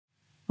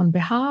On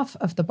behalf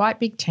of the Bite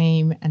Big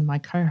team and my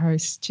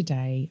co-hosts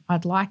today,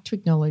 I'd like to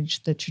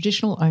acknowledge the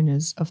traditional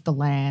owners of the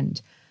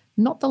land,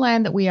 not the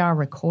land that we are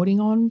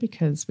recording on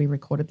because we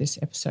recorded this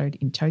episode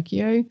in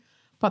Tokyo,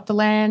 but the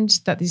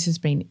land that this has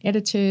been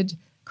edited,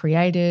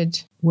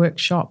 created,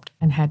 workshopped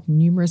and had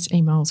numerous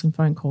emails and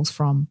phone calls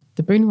from,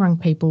 the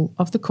Boonwurrung people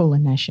of the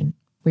Kulin Nation.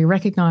 We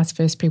recognise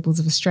First Peoples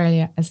of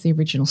Australia as the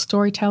original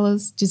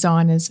storytellers,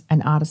 designers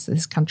and artists of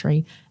this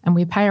country, and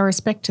we pay our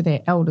respect to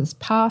their elders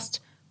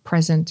past,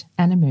 present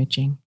and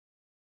emerging.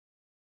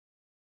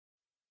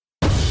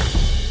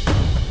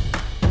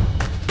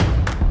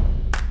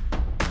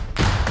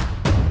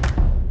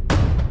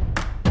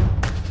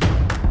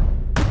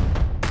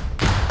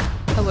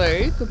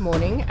 Hello, good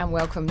morning and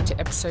welcome to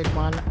episode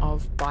 1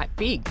 of Bite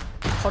Big,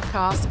 a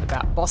podcast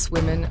about boss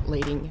women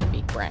leading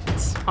big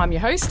brands. I'm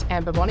your host,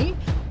 Amber Bonney,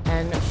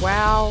 and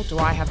wow, do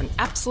I have an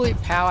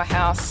absolute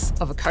powerhouse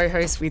of a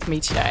co-host with me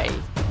today,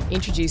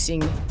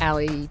 introducing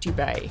Ali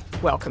Doubé.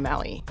 Welcome,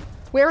 Ali.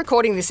 We're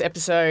recording this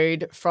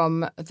episode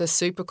from the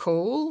super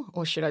cool,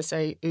 or should I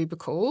say uber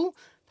cool,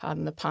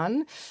 pardon the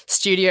pun,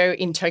 studio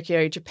in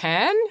Tokyo,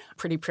 Japan.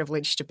 Pretty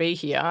privileged to be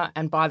here.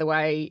 And by the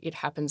way, it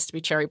happens to be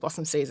cherry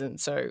blossom season,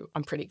 so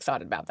I'm pretty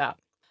excited about that.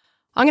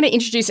 I'm going to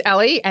introduce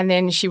Ali and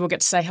then she will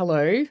get to say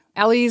hello.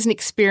 Ali is an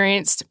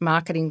experienced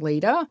marketing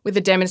leader with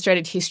a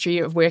demonstrated history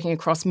of working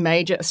across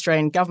major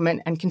Australian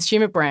government and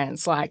consumer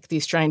brands like the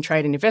Australian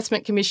Trade and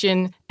Investment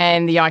Commission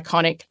and the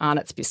iconic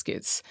Arnott's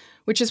Biscuits,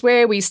 which is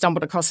where we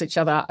stumbled across each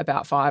other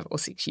about 5 or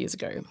 6 years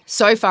ago.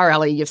 So far,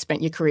 Ali, you've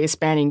spent your career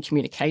spanning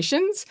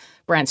communications,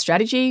 brand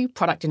strategy,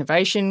 product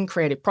innovation,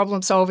 creative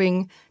problem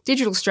solving,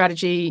 digital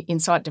strategy,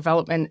 insight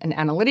development and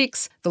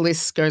analytics. The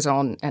list goes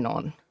on and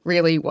on.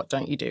 Really, what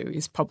don't you do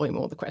is probably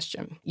more the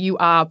question. You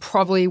are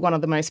probably one of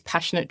the most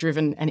passionate,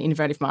 driven and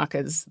innovative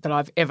marketers that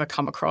I've ever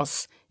come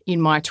across in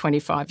my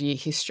 25-year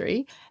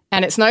history.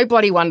 And it's no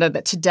bloody wonder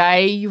that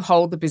today you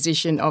hold the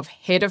position of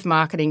Head of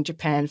Marketing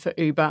Japan for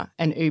Uber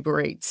and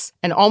Uber Eats.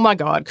 And oh my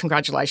God,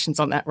 congratulations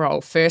on that role.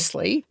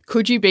 Firstly,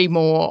 could you be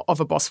more of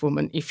a boss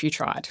woman if you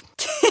tried?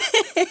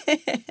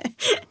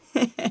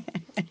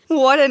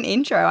 What an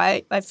intro.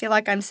 I feel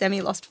like I'm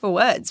semi-lost for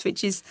words,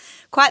 which is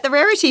quite the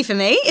rarity for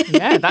me.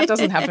 Yeah, that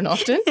doesn't happen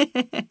often.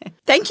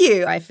 Thank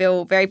you. I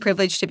feel very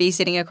privileged to be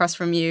sitting across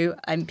from you.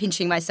 I'm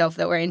pinching myself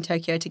that we're in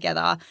Tokyo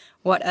together.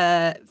 What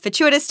a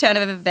fortuitous turn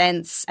of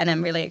events, and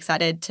I'm really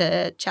excited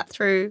to chat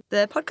through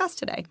the podcast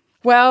today.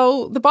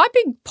 Well, the Bite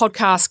Big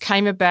podcast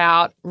came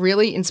about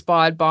really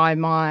inspired by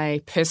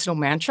my personal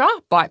mantra,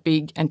 Bite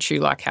Big and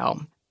Chew Like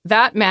Hell.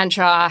 That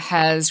mantra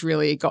has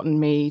really gotten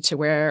me to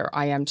where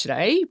I am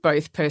today,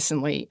 both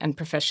personally and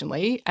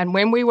professionally. And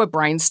when we were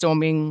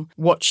brainstorming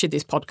what should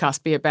this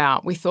podcast be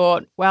about, we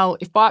thought, well,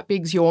 if Bite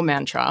Big's your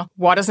mantra,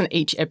 why doesn't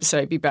each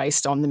episode be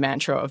based on the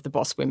mantra of the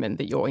boss women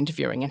that you're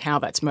interviewing and how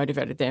that's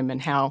motivated them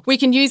and how we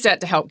can use that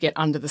to help get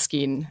under the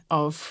skin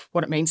of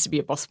what it means to be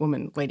a boss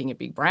woman leading a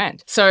big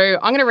brand. So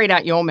I'm going to read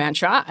out your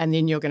mantra and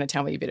then you're going to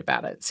tell me a bit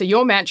about it. So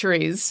your mantra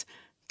is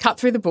cut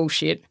through the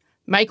bullshit,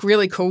 make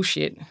really cool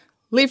shit,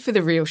 live for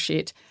the real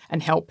shit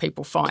and help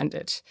people find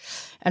it.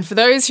 And for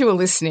those who are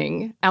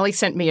listening, Ali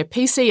sent me a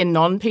PC and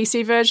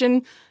non-PC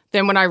version.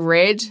 Then when I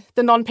read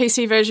the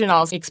non-PC version, I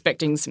was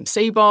expecting some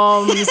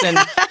C-bombs and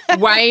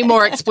way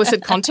more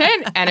explicit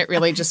content, and it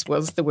really just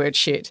was the word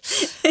shit.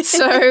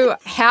 So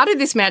how did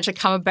this mantra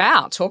come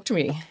about? Talk to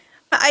me.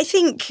 I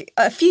think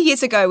a few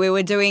years ago we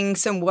were doing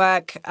some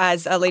work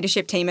as a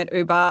leadership team at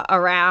Uber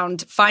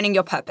around finding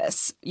your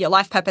purpose, your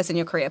life purpose and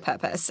your career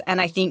purpose. And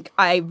I think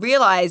I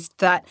realised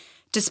that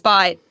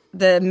despite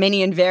the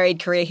many and varied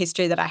career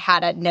history that I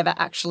had, I'd never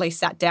actually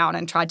sat down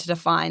and tried to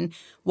define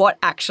what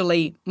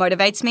actually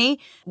motivates me,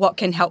 what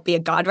can help be a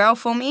guardrail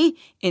for me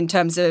in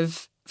terms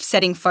of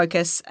setting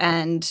focus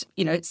and,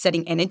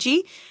 setting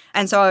energy.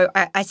 And so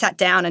I sat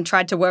down and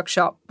tried to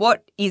workshop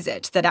what is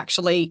it that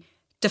actually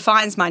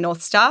defines my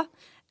North Star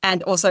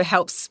and also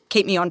helps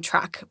keep me on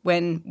track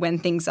when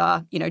things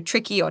are,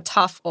 tricky or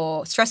tough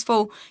or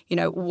stressful.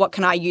 What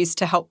can I use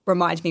to help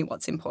remind me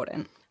what's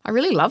important? I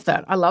really love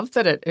that. I love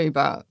that at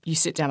Uber you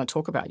sit down and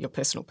talk about your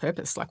personal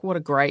purpose. Like what a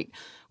great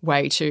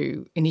way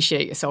to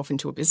initiate yourself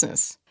into a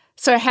business.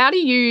 So how do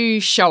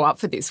you show up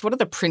for this? What are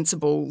the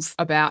principles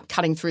about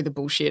cutting through the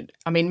bullshit?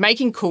 I mean,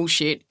 making cool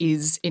shit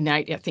is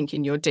innate, I think,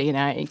 in your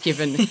DNA,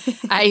 given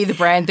A, the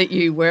brand that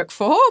you work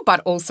for,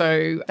 but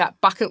also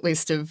that bucket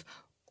list of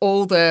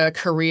all the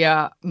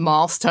career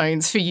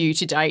milestones for you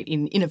to date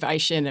in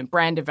innovation and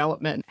brand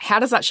development. How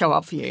does that show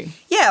up for you?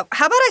 Yeah,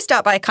 how about I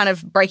start by kind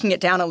of breaking it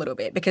down a little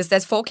bit because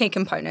there's 4 key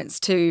components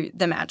to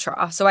the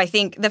mantra. So I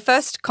think the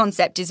first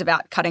concept is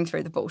about cutting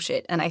through the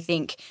bullshit. And I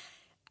think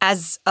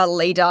as a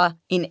leader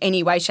in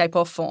any way, shape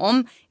or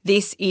form,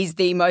 this is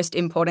the most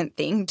important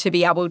thing, to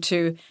be able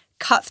to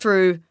cut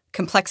through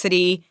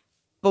complexity,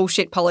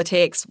 bullshit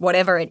politics,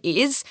 whatever it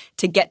is,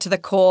 to get to the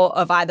core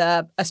of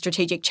either a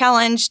strategic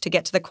challenge, to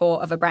get to the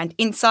core of a brand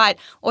insight,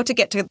 or to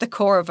get to the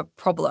core of a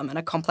problem and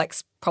a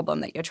complex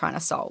problem that you're trying to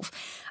solve.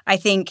 I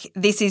think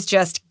this is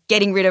just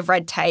getting rid of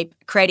red tape,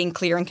 creating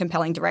clear and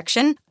compelling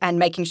direction, and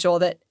making sure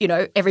that,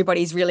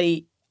 everybody's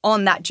really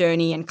on that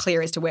journey and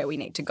clear as to where we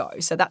need to go.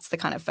 So that's the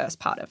kind of first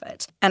part of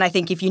it. And I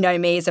think if you know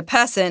me as a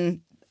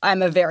person,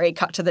 I'm a very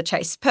cut to the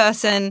chase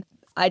person.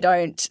 I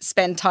don't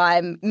spend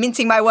time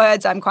mincing my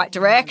words. I'm quite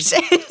direct.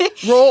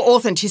 Raw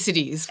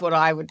authenticity is what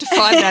I would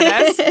define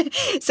that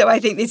as. So I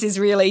think this is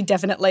really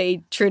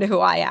definitely true to who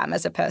I am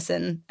as a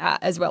person,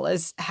 as well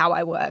as how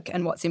I work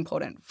and what's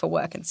important for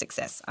work and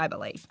success, I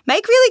believe.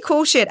 Make really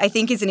cool shit, I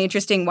think, is an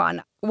interesting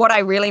one. What I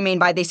really mean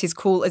by this is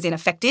cool as in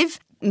effective,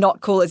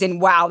 not cool as in,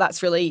 wow,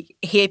 that's really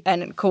hip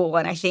and cool.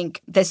 And I think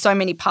there's so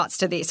many parts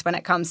to this when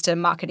it comes to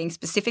marketing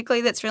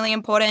specifically that's really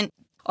important.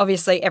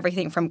 Obviously,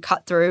 everything from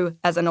cut through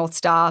as a North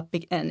Star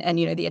and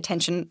the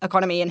attention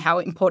economy and how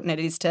important it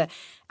is to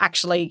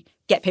actually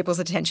get people's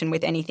attention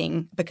with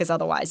anything, because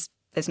otherwise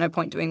there's no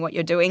point doing what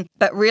you're doing.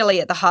 But really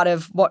at the heart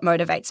of what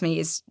motivates me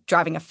is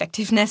driving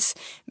effectiveness,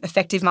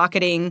 effective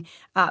marketing,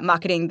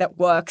 marketing that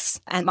works,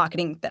 and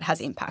marketing that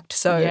has impact.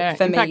 So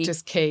for me, impact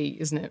is key,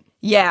 isn't it?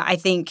 Yeah, I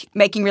think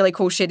making really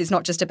cool shit is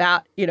not just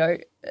about,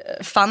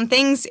 fun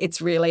things. It's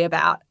really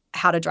about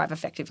how to drive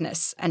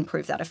effectiveness and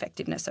prove that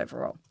effectiveness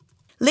overall.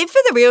 Live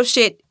for the real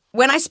shit.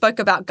 When I spoke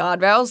about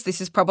guardrails,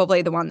 this is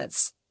probably the one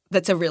that's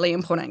a really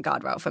important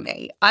guardrail for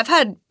me. I've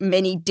had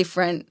many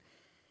different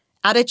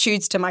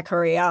attitudes to my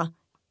career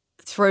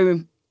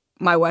through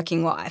my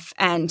working life,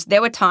 and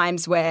there were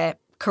times where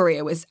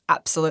career was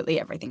absolutely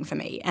everything for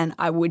me, and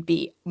I would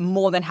be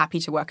more than happy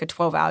to work a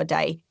 12-hour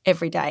day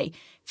every day,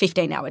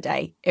 15-hour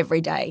day every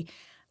day,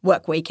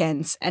 work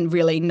weekends, and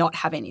really not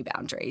have any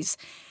boundaries.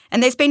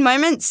 And there's been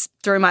moments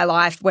through my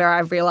life where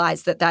I've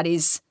realised that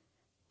is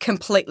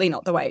completely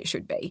not the way it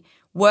should be.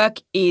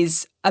 Work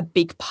is a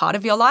big part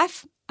of your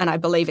life, and I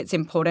believe it's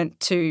important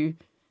to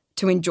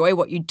enjoy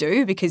what you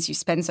do because you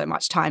spend so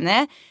much time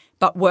there,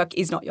 but work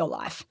is not your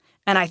life.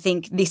 And I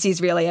think this is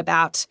really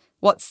about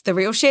what's the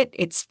real shit.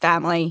 It's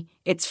family,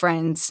 it's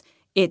friends,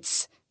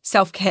 it's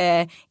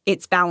self-care,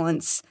 it's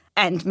balance,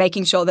 and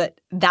making sure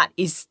that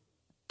is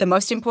the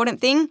most important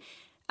thing,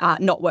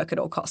 not work at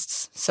all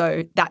costs.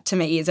 So that to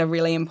me is a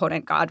really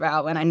important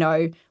guardrail, and I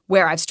know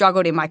where I've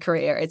struggled in my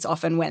career, it's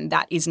often when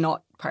that is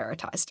not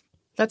prioritised.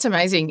 That's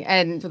amazing.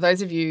 And for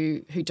those of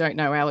you who don't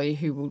know Ali,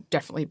 who will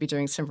definitely be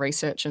doing some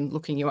research and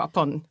looking you up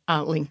on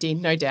LinkedIn,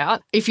 no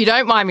doubt. If you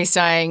don't mind me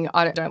saying,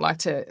 I don't like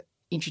to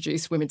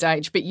introduce women's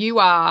age, but you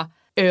are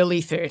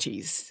early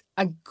 30s,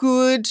 a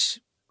good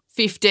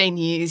 15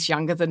 years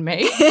younger than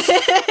me.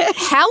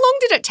 How long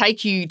did it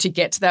take you to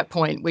get to that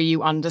point where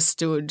you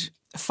understood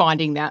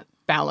finding that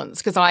balance?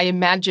 Because I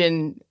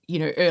imagine,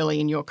 early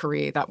in your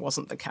career that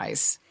wasn't the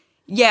case.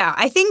 Yeah,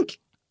 I think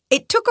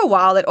it took a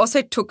while. It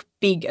also took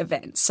big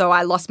events. So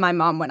I lost my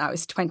mum when I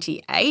was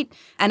 28,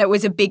 and it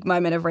was a big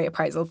moment of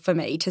reappraisal for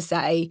me to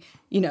say,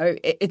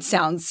 it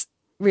sounds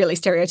really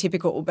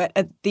stereotypical, but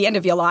at the end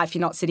of your life, you're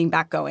not sitting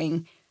back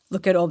going,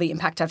 look at all the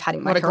impact I've had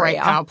in my career. What a great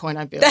PowerPoint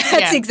I built.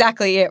 That's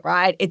exactly it,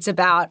 right? It's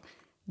about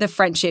the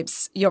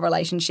friendships, your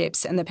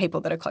relationships, and the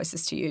people that are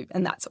closest to you,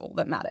 and that's all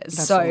that matters.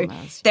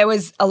 There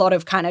was a lot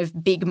of kind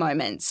of big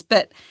moments,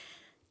 but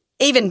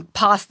even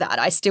past that,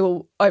 I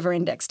still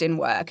over-indexed in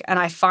work, and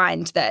I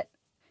find that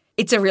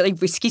it's a really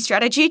risky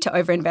strategy to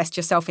over-invest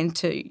yourself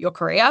into your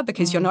career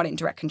because you're not in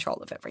direct control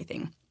of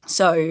everything.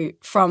 So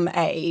from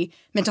a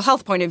mental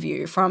health point of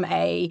view, from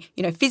a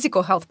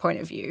physical health point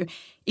of view,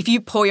 if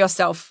you pour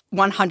yourself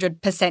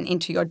 100%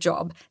 into your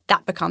job,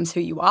 that becomes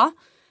who you are.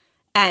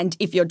 And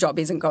if your job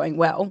isn't going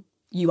well,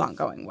 you aren't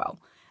going well.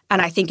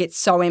 And I think it's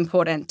so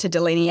important to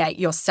delineate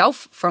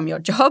yourself from your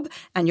job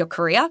and your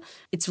career.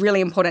 It's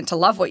really important to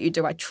love what you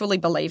do. I truly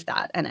believe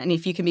that. And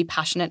if you can be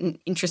passionate and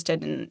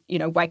interested and,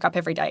 wake up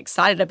every day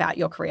excited about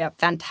your career,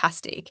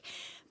 fantastic.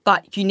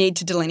 But you need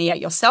to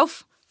delineate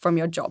yourself from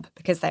your job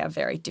because they are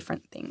very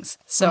different things.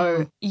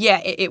 So,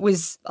 it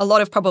was a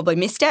lot of probably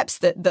missteps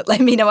that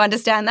led me to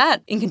understand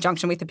that in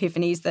conjunction with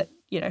epiphanies that,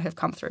 have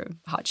come through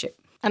hardship.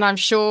 And I'm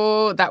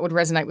sure that would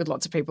resonate with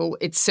lots of people.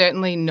 It's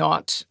certainly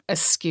not a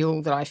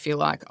skill that I feel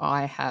like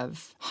I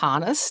have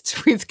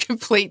harnessed with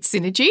complete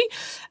synergy.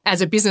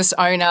 As a business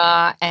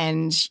owner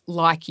and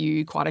like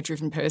you, quite a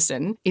driven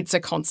person, it's a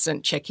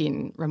constant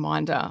check-in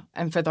reminder.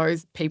 And for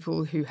those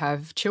people who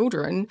have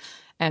children,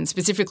 and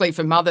specifically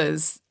for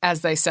mothers, as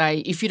they say,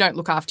 if you don't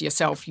look after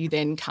yourself, you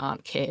then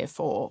can't care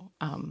for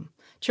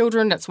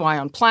children. That's why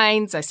on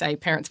planes they say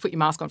parents put your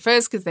mask on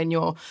first because then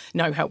you're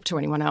no help to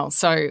anyone else.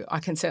 So I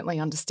can certainly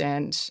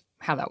understand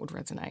how that would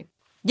resonate.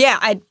 Yeah,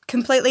 I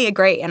completely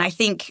agree. And I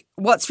think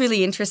what's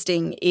really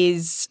interesting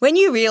is when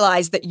you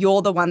realise that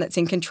you're the one that's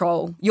in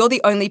control, you're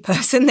the only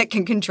person that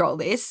can control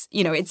this.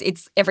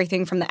 It's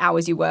everything from the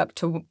hours you work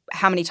to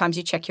how many times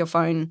you check your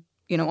phone,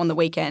 on the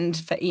weekend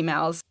for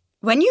emails.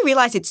 When you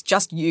realise it's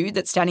just you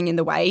that's standing in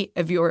the way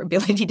of your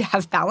ability to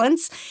have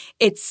balance,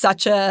 it's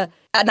such an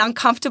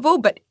uncomfortable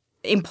but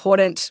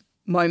important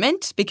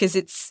moment, because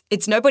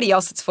it's nobody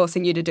else that's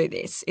forcing you to do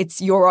this.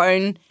 It's your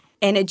own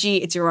energy,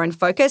 it's your own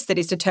focus that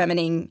is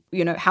determining,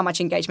 how much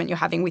engagement you're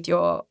having with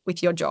your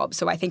job.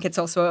 So I think it's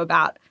also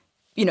about,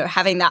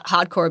 having that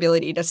hardcore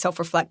ability to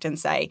self-reflect and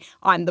say,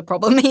 I'm the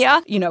problem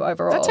here,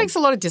 overall. That takes a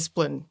lot of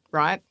discipline,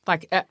 right?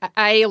 Like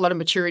a lot of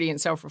maturity and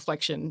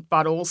self-reflection,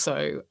 but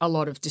also a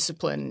lot of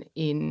discipline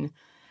in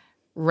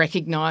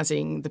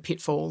recognizing the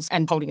pitfalls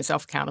and holding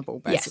yourself accountable,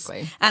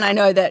 basically. Yes. And I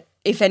know that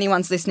if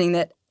anyone's listening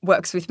that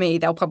works with me,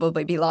 they'll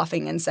probably be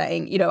laughing and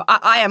saying,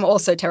 I am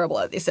also terrible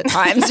at this at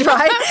times,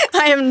 right?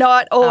 I am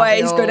not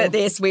always good at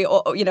this. We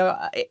all,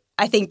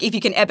 I think if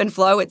you can ebb and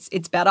flow, it's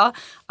better.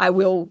 I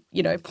will,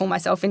 pull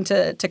myself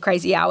into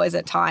crazy hours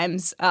at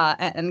times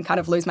and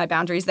kind of lose my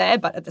boundaries there.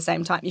 But at the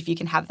same time, if you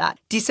can have that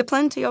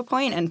discipline, to your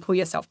point, and pull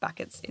yourself back,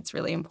 it's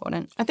really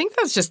important. I think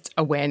that's just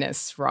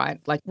awareness, right?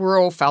 Like,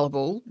 we're all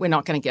fallible. We're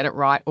not going to get it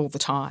right all the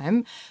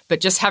time. But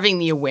just having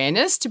the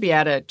awareness to be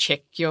able to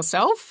check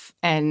yourself,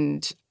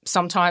 and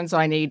sometimes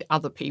I need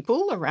other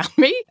people around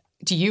me.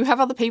 Do you have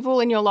other people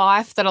in your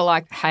life that are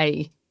like,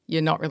 hey,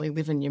 you're not really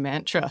living your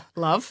mantra,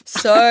 love?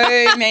 So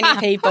many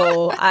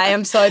people. I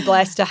am so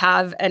blessed to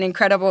have an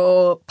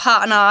incredible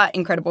partner,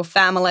 incredible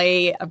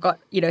family. I've got,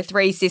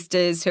 3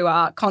 sisters who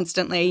are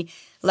constantly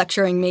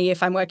lecturing me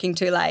if I'm working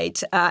too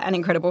late, and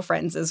incredible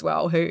friends as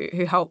well who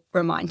help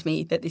remind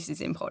me that this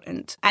is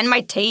important. And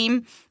my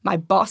team, my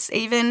boss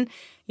even,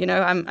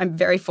 I'm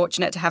very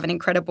fortunate to have an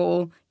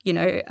incredible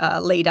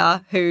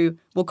leader who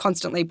will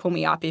constantly pull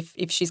me up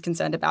if she's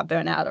concerned about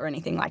burnout or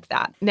anything like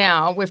that.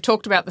 Now, we've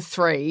talked about the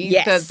 3.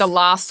 Yes. The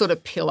last sort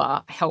of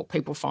pillar, help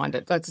people find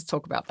it. Let's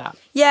talk about that.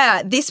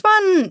 Yeah, this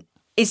one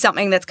is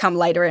something that's come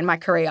later in my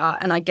career,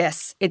 and I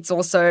guess it's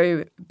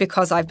also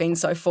because I've been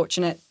so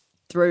fortunate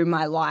through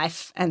my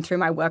life and through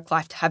my work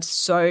life to have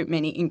so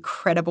many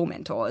incredible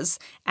mentors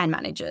and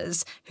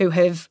managers who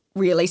have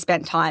really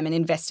spent time and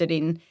invested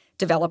in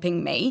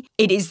developing me.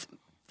 It is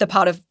the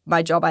part of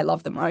my job I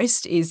love the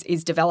most is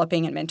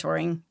developing and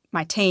mentoring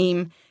my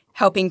team,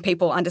 helping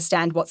people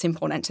understand what's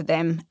important to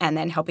them, and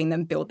then helping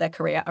them build their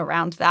career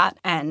around that.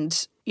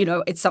 And,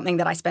 it's something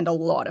that I spend a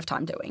lot of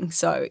time doing.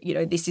 So,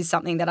 this is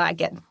something that I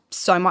get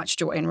so much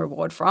joy and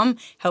reward from,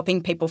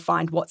 helping people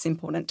find what's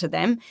important to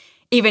them,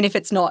 even if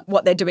it's not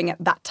what they're doing at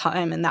that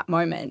time and that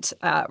moment,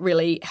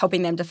 really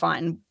helping them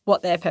define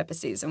what their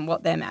purpose is and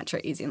what their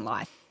mantra is in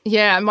life.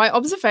 Yeah, my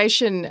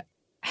observation,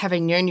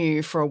 having known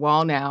you for a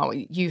while now,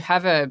 you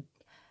have a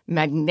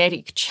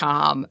magnetic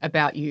charm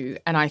about you.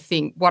 And I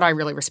think what I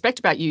really respect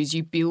about you is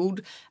you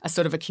build a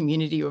sort of a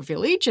community or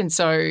village. And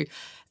so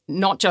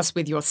not just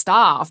with your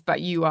staff,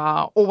 but you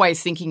are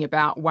always thinking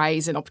about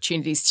ways and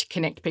opportunities to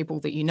connect people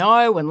that you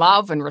know and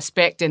love and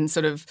respect. And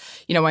sort of,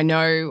 I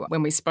know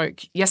when we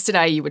spoke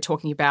yesterday, you were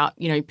talking about,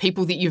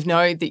 people that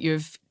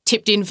you've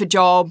tipped in for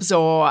jobs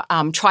or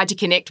tried to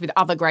connect with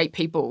other great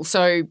people.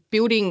 So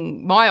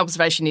my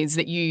observation is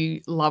that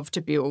you love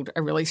to build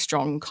a really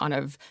strong kind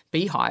of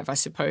beehive, I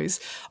suppose,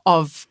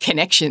 of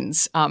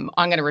connections. I'm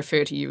going to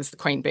refer to you as the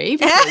queen bee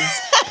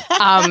because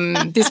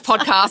this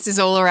podcast is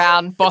all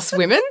around boss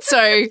women.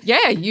 So,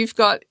 yeah, you've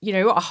got,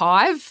 a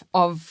hive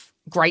of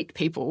great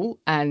people.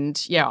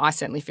 And, yeah, I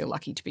certainly feel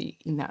lucky to be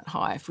in that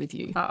hive with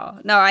you. Oh,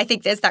 no, I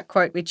think there's that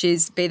quote, which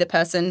is be the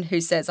person who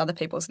says other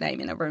people's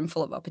name in a room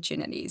full of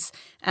opportunities.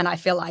 And I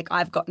feel like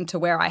I've gotten to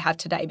where I have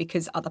today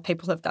because other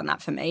people have done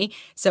that for me.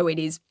 So it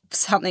is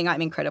something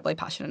I'm incredibly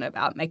passionate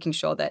about, making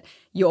sure that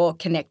you're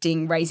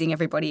connecting, raising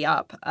everybody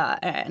up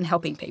and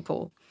helping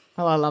people.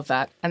 Oh, I love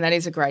that. And that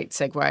is a great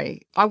segue.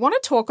 I want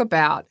to talk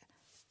about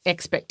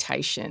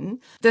expectation.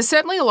 There's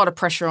certainly a lot of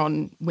pressure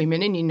on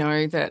women, and you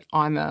know that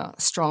I'm a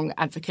strong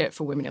advocate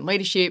for women in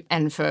leadership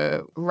and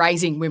for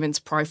raising women's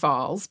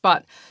profiles,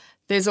 but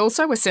there's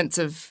also a sense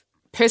of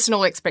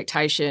personal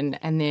expectation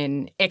and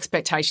then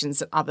expectations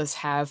that others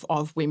have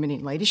of women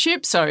in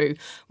leadership. So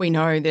we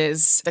know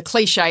there's the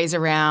cliches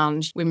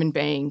around women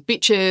being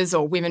bitches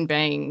or women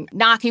being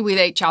narky with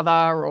each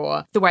other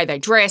or the way they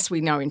dress. We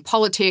know in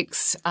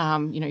politics,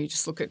 you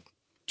just look at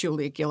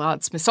Julia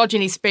Gillard's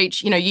misogyny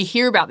speech. You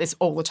hear about this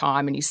all the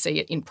time and you see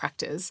it in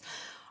practice.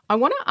 I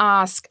want to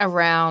ask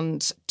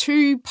around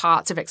 2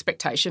 parts of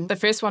expectation. The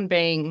first one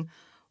being,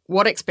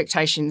 what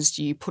expectations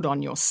do you put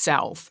on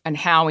yourself and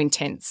how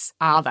intense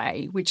are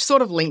they? Which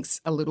sort of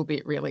links a little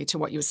bit really to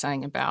what you were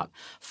saying about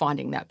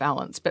finding that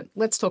balance. But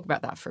let's talk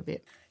about that for a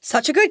bit.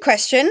 Such a good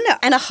question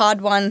and a hard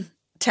one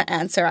to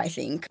answer, I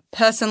think.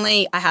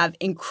 Personally, I have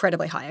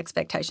incredibly high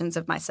expectations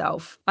of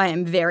myself. I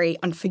am very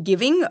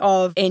unforgiving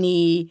of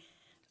any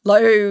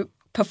low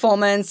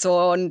performance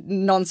or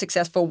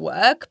non-successful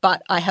work,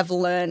 but I have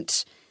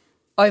learnt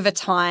over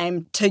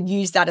time to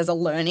use that as a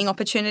learning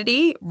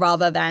opportunity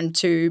rather than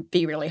to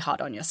be really hard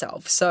on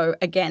yourself. So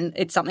again,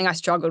 it's something I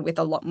struggled with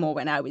a lot more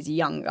when I was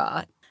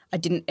younger. I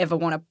didn't ever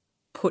want to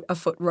put a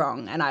foot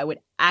wrong, and I would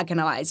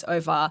agonize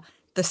over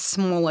the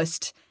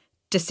smallest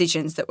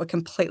decisions that were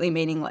completely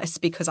meaningless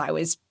because I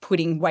was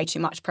putting way too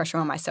much pressure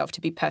on myself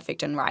to be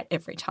perfect and right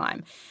every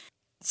time.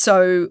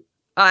 So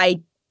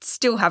I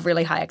still have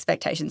really high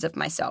expectations of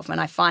myself, and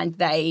I find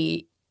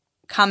they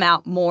come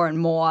out more and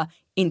more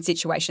in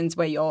situations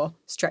where you're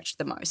stretched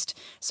the most.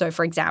 So,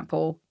 for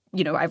example,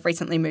 I've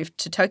recently moved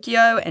to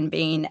Tokyo and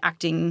been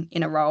acting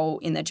in a role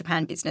in the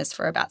Japan business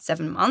for about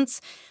 7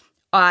 months.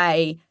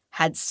 I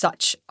had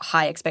such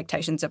high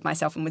expectations of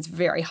myself and was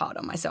very hard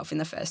on myself in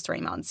the first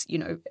 3 months.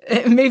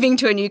 Moving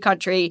to a new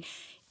country,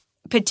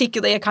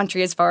 particularly a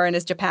country as foreign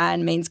as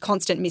Japan, means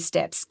constant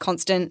missteps,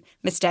 constant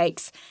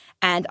mistakes.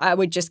 And I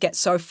would just get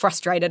so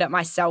frustrated at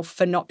myself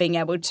for not being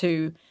able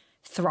to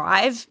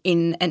thrive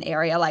in an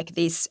area like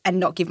this and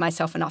not give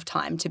myself enough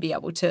time to be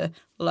able to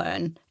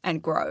learn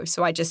and grow.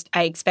 So I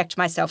expect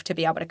myself to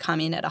be able to come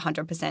in at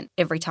 100%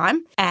 every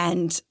time.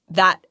 And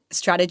that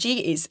strategy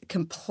is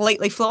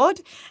completely flawed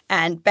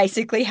and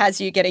basically has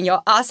you getting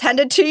your ass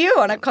handed to you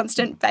on a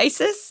constant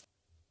basis.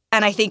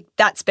 And I think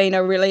that's been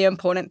a really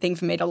important thing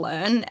for me to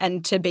learn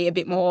and to be a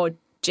bit more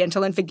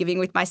gentle and forgiving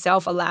with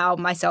myself, allow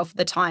myself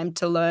the time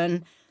to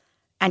learn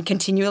and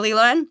continually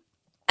learn,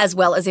 as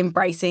well as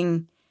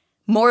embracing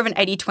more of an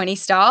 80-20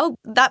 style.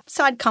 That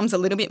side comes a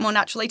little bit more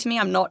naturally to me.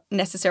 I'm not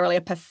necessarily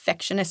a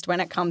perfectionist when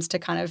it comes to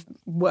kind of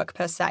work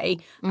per se.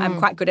 I'm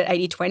quite good at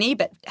 80-20,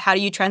 but how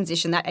do you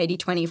transition that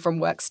 80-20 from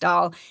work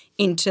style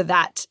into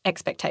that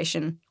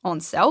expectation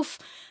on self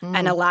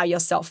and allow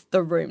yourself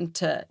the room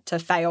to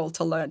fail,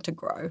 to learn, to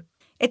grow?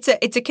 It's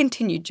a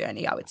continued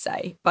journey, I would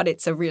say, but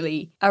it's a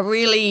really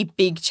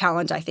big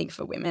challenge, I think,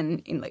 for women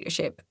in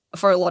leadership,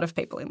 for a lot of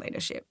people in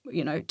leadership,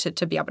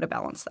 to be able to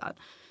balance that.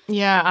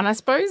 Yeah, and I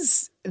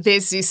suppose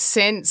there's this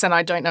sense, and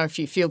I don't know if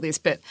you feel this,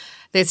 but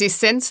there's this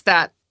sense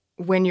that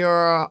when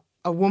you're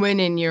a woman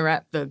and you're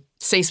at the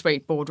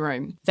C-suite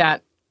boardroom,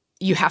 that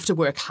you have to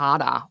work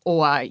harder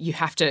or you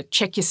have to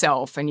check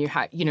yourself and you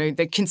have,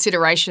 the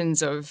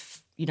considerations of,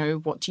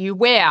 what do you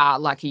wear?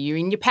 Like, are you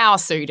in your power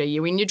suit? Are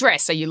you in your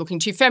dress? Are you looking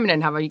too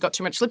feminine? Have you got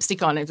too much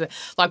lipstick on?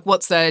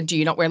 Do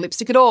you not wear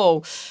lipstick at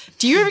all?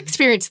 Do you ever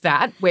experience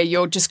that where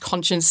you're just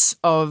conscious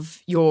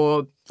of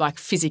your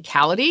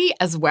physicality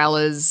as well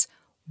as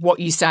what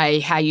you say,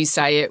 how you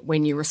say it,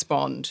 when you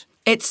respond?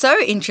 It's so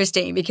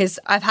interesting because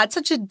I've had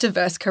such a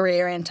diverse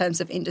career in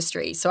terms of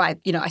industry. So I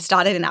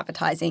started in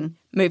advertising,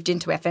 moved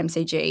into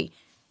FMCG,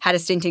 had a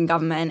stint in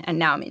government, and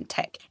now I'm in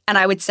tech. And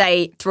I would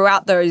say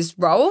throughout those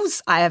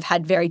roles, I have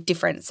had very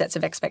different sets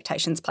of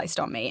expectations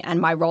placed on me.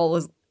 And my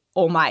role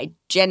or my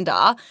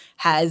gender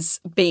has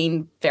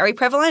been very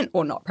prevalent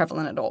or not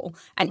prevalent at all.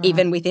 And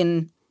even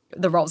within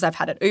the roles I've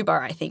had at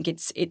Uber, I think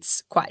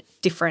it's quite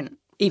different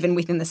even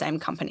within the same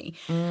company.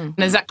 And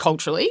is that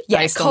culturally?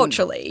 Yeah,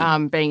 culturally.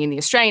 Being in the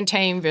Australian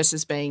team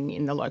versus being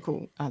in the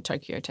local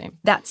Tokyo team?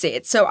 That's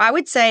it. So I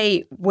would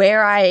say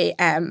where I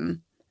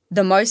am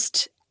the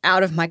most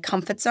out of my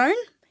comfort zone,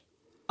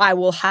 I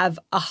will have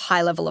a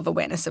high level of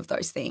awareness of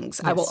those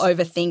things. Yes. I will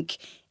overthink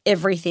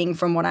everything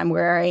from what I'm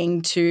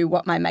wearing to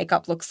what my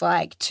makeup looks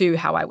like to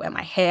how I wear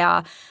my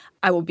hair.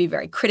 I will be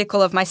very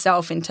critical of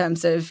myself in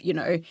terms of,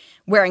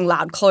 wearing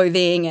loud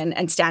clothing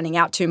and standing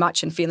out too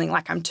much and feeling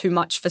like I'm too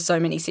much for so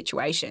many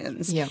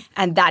situations. Yeah.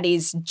 And that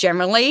is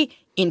generally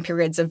in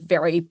periods of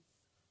very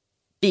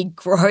big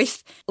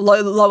growth,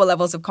 lower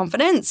levels of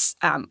confidence.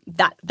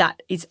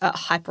 That is a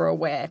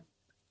hyper-aware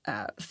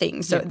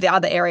thing. So the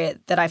other area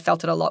that I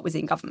felt it a lot was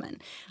in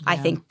government. Yeah. I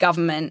think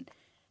government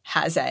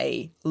has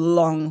a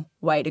long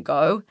way to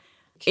go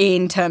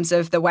in terms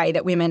of the way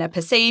that women are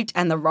perceived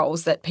and the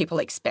roles that people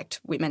expect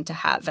women to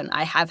have. And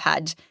I have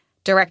had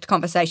direct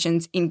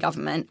conversations in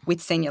government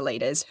with senior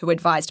leaders who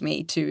advised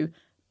me to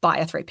buy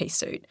a 3-piece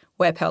suit,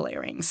 wear pearl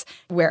earrings,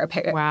 wear a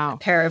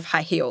pair of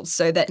high heels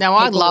so that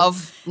Now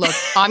look,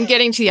 I'm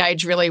getting to the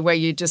age really where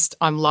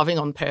I'm loving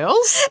on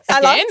pearls. I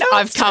love pearls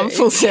I've come too.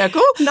 full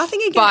circle. Nothing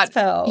against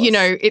pearls.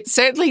 It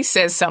certainly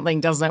says something,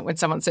 doesn't it, when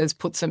someone says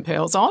put some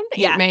pearls on?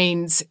 Yeah. It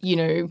means,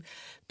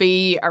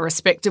 be a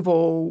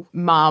respectable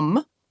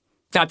mum.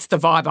 That's the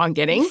vibe I'm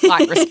getting,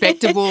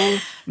 respectable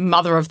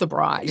mother of the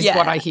bride is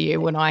what I hear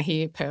when I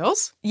hear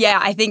pearls. Yeah,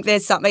 I think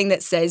there's something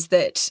that says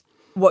that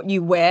what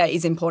you wear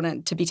is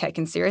important to be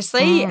taken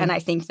seriously. And I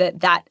think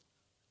that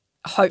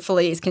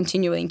hopefully is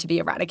continuing to be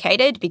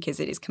eradicated because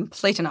it is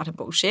complete and utter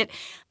bullshit.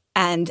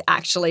 And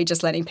actually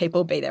just letting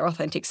people be their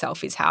authentic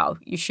self is how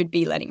you should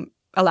be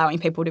allowing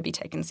people to be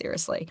taken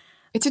seriously.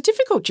 It's a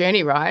difficult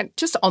journey, right?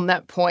 Just on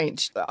that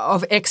point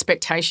of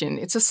expectation,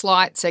 it's a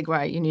slight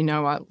segue, and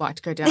I like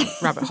to go down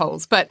rabbit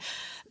holes, but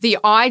the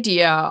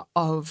idea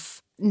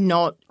of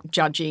not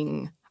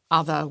judging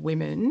other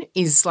women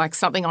is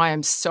something I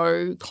am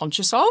so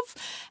conscious of.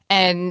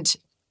 And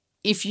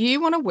if you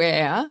want to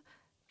wear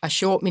a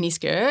short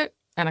miniskirt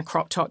and a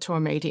crop top to a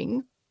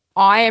meeting,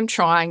 I am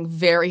trying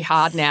very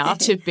hard now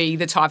to be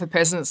the type of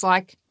person that's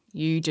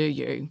you do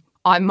you.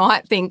 I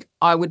might think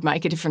I would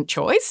make a different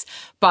choice,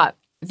 but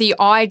the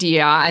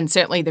idea and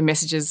certainly the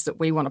messages that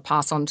we want to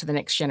pass on to the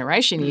next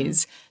generation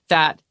is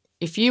that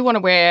if you want to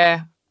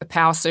wear a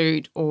power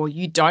suit or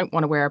you don't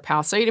want to wear a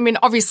power suit,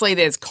 obviously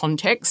there's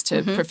context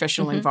to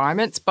professional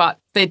environments, but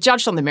they're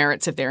judged on the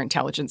merits of their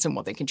intelligence and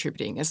what they're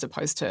contributing as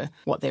opposed to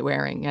what they're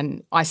wearing.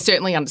 And I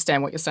certainly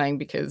understand what you're saying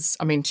because,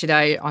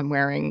 today I'm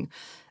wearing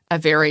a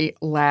very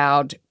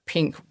loud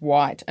pink,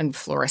 white and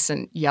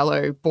fluorescent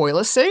yellow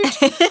boiler suit.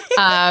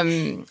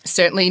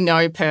 Certainly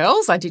no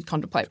pearls. I did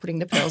contemplate putting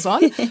the pearls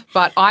on.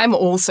 But I'm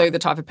also the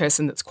type of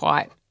person that's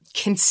quite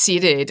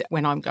considered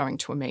when I'm going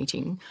to a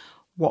meeting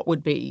what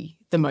would be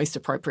the most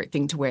appropriate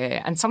thing to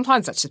wear. And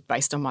sometimes that's just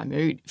based on my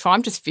mood. If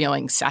I'm just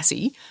feeling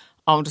sassy,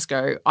 I'll just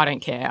go, I don't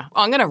care.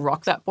 I'm going to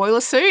rock that boiler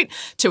suit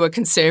to a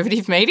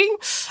conservative meeting.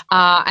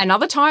 And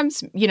other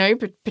times,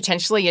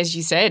 potentially, as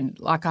you said,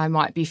 like I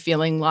might be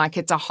feeling like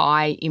it's a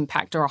high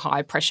impact or a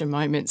high pressure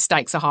moment,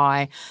 stakes are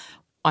high.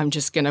 I'm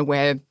just going to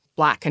wear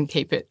black and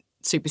keep it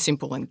super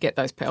simple and get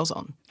those pearls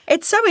on.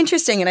 It's so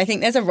interesting. And I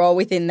think there's a role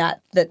within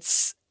that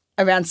that's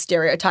around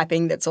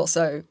stereotyping that's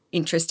also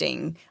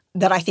interesting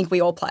that I think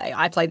we all play.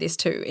 I play this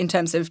too in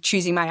terms of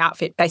choosing my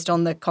outfit based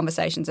on the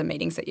conversations and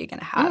meetings that you're going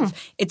to have.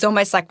 It's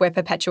almost like we're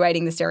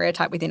perpetuating the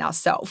stereotype within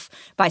ourselves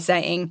by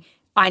saying,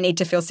 I need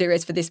to feel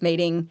serious for this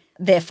meeting,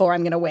 therefore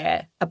I'm going to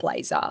wear a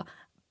blazer.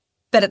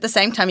 But at the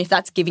same time, if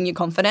that's giving you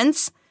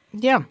confidence,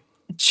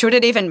 should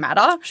it even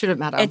matter? Should it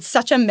matter? It's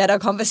such a meta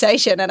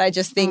conversation. And I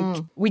just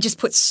think we just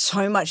put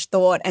so much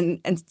thought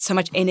and so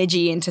much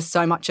energy into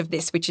so much of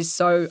this, which is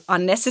so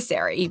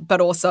unnecessary,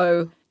 but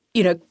also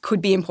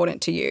could be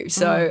important to you.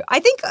 So I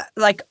think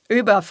like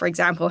Uber, for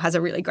example, has a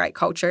really great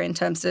culture in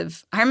terms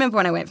of, I remember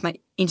when I went for my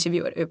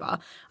interview at Uber,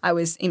 I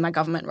was in my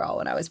government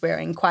role and I was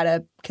wearing quite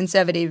a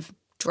conservative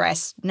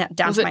dress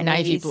down was to my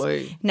navy knees.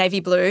 blue? Navy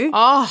blue.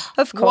 Oh,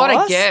 of course. What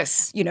a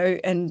guess.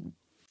 And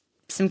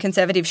some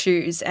conservative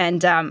shoes.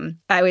 And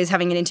I was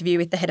having an interview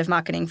with the head of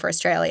marketing for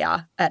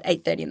Australia at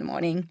 8:30 in the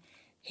morning.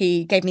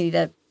 He gave me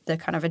the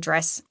kind of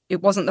address.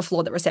 It wasn't the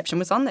floor that reception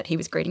was on that he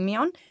was greeting me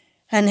on.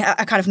 And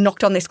I kind of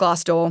knocked on this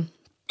glass door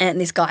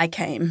and this guy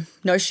came,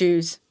 no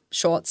shoes,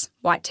 shorts,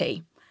 white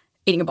tee,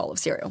 eating a bowl of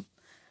cereal.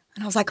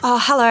 And I was like, oh,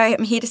 hello,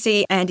 I'm here to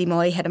see Andy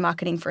Molly, head of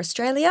marketing for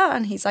Australia.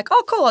 And he's like,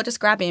 oh, cool, I'll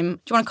just grab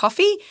him. Do you want a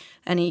coffee?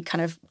 And he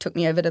kind of took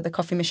me over to the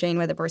coffee machine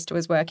where the barista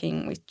was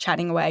working. We're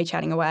chatting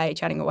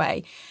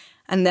away.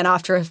 And then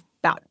after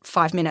about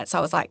 5 minutes, I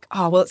was like,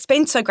 oh, well, it's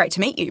been so great to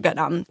meet you, but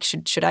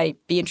should I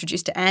be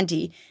introduced to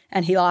Andy?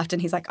 And he laughed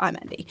and he's like, I'm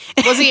Andy.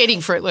 Was he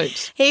eating Fruit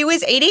Loops? He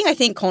was eating, I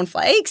think,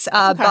 cornflakes,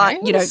 but,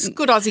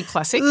 good Aussie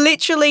classic.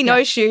 Literally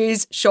no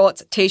shoes,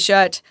 shorts,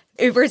 T-shirt.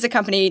 Uber is a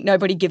company,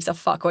 nobody gives a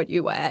fuck what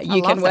you wear.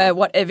 You can wear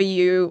whatever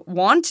you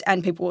want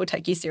and people will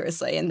take you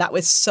seriously. And that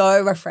was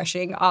so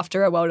refreshing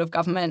after a world of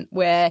government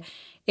where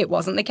it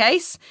wasn't the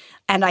case.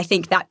 And I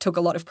think that took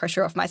a lot of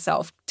pressure off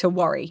myself to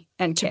worry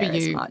and care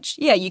as much.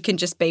 Yeah, you can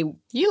just be...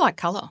 You like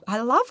colour. I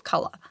love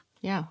colour.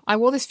 Yeah. I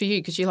wore this for you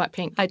because you like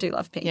pink. I do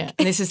love pink. Yeah.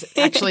 And this is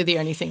actually the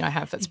only thing I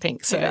have that's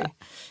pink. So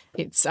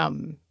it's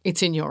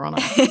in your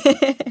honour.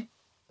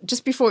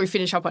 Just before we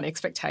finish up on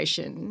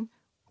expectation,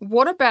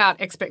 what about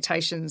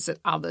expectations that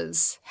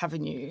others have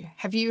in you?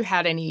 Have you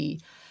had any,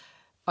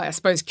 I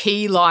suppose,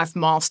 key life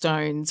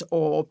milestones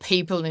or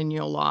people in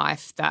your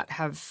life that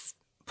have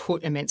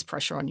put immense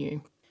pressure on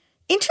you?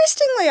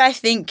 Interestingly, I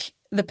think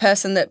the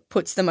person that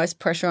puts the most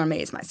pressure on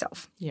me is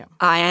myself. Yeah.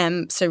 I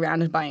am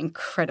surrounded by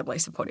incredibly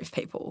supportive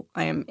people.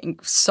 I am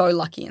so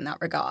lucky in that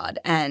regard.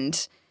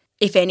 And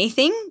if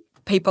anything,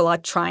 people are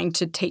trying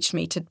to teach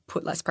me to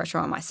put less pressure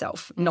on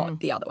myself,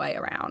 not the other way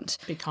around.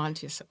 Be kind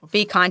to yourself.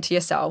 Be kind to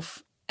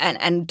yourself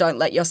and don't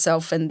let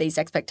yourself and these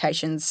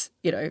expectations,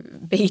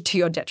 be to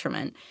your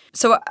detriment.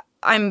 So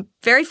I'm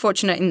very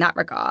fortunate in that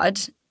regard.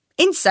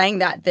 In saying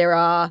that, there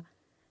are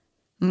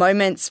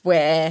moments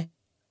where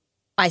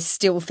I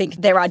still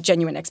think there are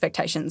genuine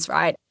expectations,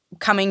 right?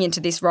 Coming into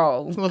this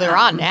role. Well, there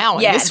are now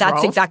in this that's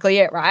role. exactly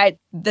it, right?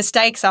 The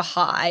stakes are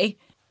high.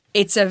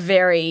 It's a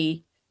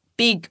very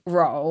big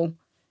role,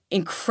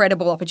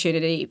 incredible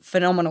opportunity,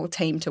 phenomenal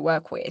team to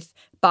work with,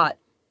 but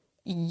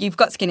you've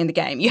got skin in the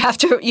game. You have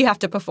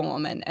to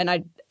perform, and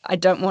I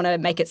don't want to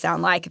make it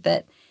sound like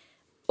that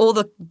all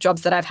the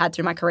jobs that I've had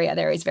through my career,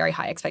 there is very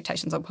high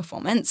expectations on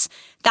performance.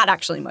 That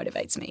actually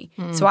motivates me.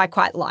 So I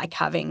quite like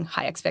having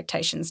high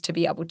expectations to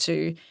be able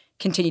to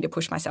continue to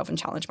push myself and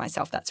challenge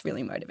myself. That's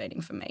really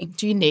motivating for me.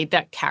 Do you need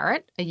that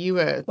carrot? Are you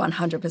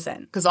 100%.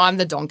 Because I'm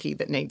the donkey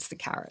that needs the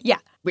carrot. Yeah.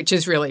 Which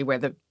is really where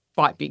the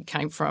Bite Big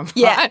came from.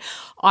 Yeah. Right?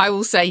 I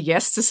will say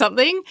yes to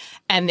something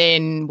and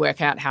then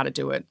work out how to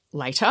do it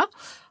later.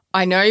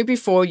 I know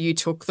before you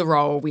took the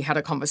role, we had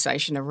a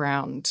conversation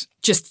around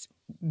just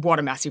what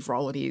a massive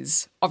role it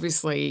is.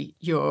 Obviously,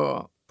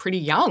 you're pretty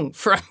young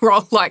for a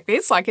role like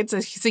this. Like, it's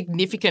a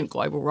significant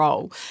global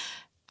role.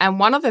 And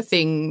one of the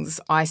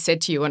things I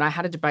said to you, and I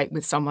had a debate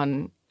with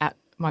someone at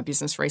my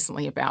business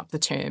recently about the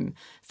term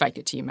fake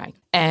it till you make.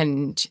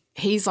 And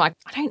he's like,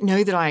 I don't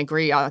know that I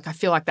agree. I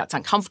feel like that's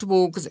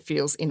uncomfortable because it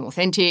feels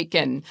inauthentic.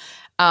 And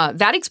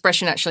that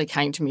expression actually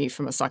came to me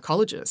from a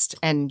psychologist.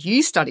 And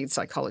you studied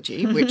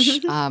psychology,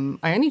 which I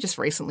only just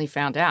recently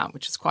found out,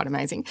 which is quite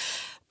amazing.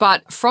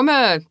 But from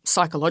a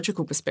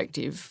psychological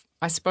perspective,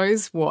 I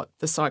suppose what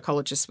the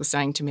psychologist was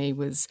saying to me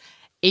was,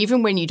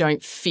 even when you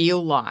don't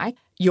feel like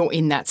you're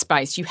in that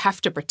space, you have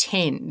to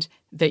pretend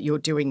that you're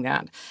doing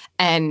that.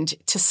 And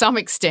to some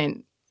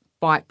extent,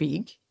 Bite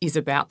Big is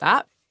about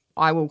that.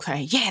 I will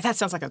say, yeah, that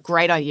sounds like a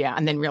great idea,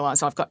 and then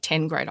realise I've got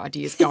 10 great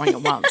ideas going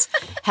at once.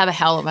 How the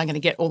hell am I going to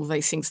get all of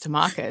these things to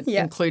market,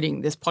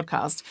 including this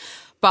podcast?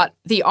 But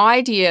the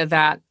idea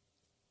that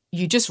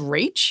you just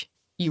reach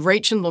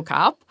and look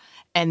up,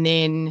 and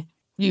then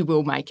you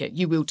will make it,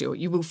 you will do it,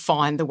 you will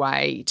find the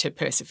way to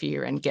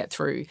persevere and get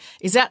through.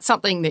 Is that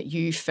something that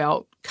you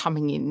felt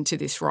coming into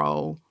this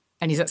role?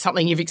 And is that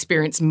something you've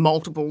experienced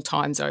multiple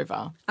times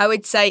over? I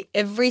would say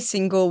every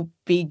single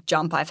big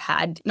jump I've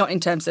had, not in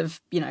terms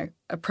of,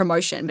 a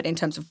promotion, but in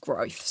terms of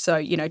growth.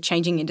 So,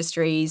 changing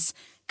industries,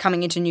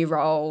 coming into new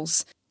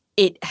roles,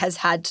 it has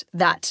had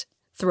that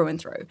through and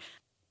through.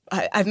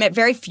 I've met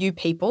very few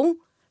people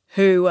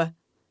who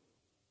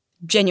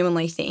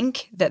genuinely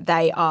think that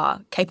they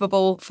are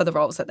capable for the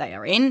roles that they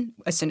are in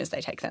as soon as they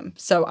take them.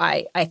 So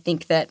I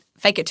think that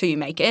fake it till you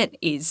make it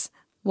is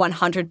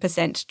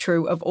 100%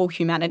 true of all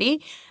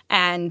humanity.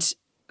 And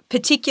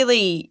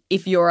particularly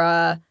if you're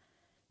a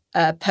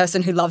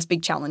person who loves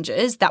big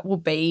challenges, that will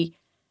be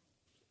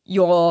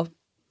your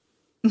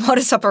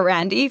modus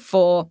operandi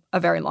for a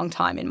very long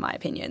time, in my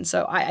opinion.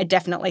 So I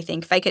definitely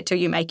think fake it till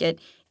you make it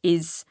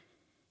is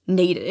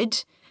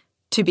needed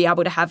to be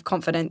able to have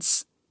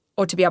confidence,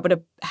 or to be able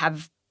to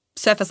have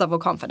surface level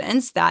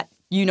confidence that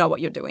you know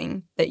what you're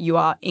doing, that you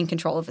are in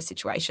control of a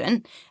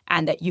situation,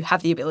 and that you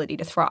have the ability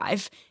to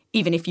thrive,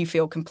 even if you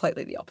feel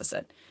completely the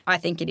opposite. I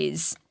think it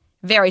is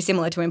very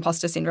similar to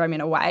imposter syndrome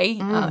in a way.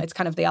 It's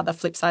kind of the other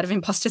flip side of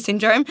imposter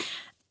syndrome.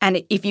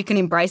 And if you can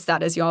embrace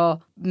that as your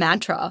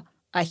mantra,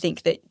 I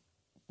think that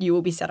you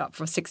will be set up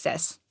for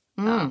success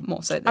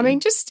more so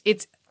than...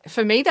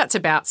 for me, that's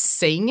about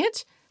seeing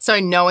it. So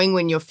knowing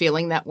when you're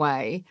feeling that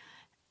way,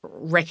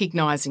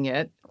 recognising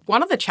it.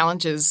 One of the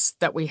challenges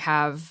that we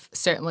have,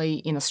 certainly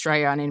in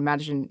Australia and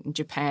imagine in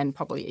Japan,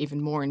 probably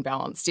even more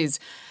imbalanced, is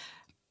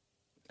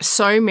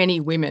so many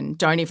women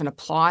don't even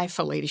apply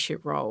for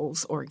leadership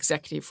roles or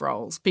executive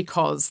roles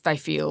because they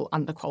feel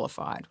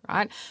underqualified,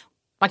 right?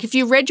 Like if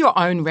you read your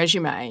own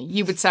resume,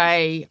 you would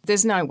say,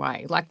 there's no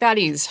way. Like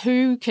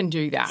who can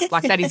do that?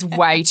 Like that is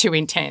way too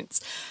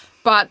intense.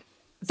 But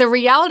the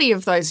reality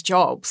of those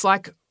jobs,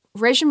 like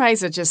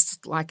resumes are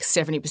just like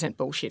 70%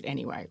 bullshit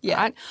anyway,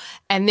 right?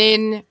 And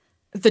then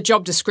the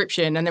job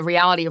description and the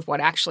reality of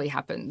what actually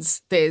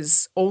happens,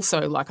 there's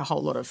also like a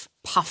whole lot of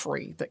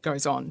puffery that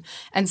goes on.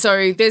 And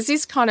so there's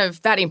this kind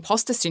of, that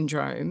imposter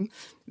syndrome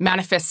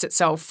manifests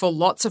itself for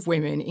lots of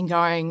women in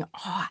going,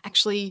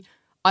 actually,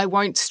 I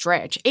won't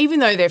stretch, even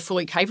though they're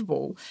fully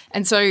capable.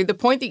 And so the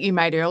point that you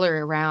made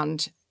earlier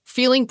around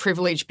feeling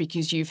privileged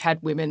because you've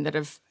had women that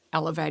have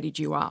elevated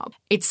you up,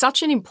 it's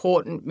such an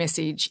important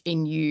message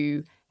in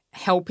you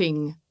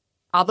helping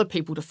other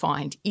people to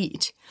find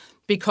it,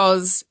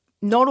 because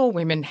not all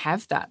women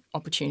have that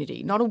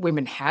opportunity. Not all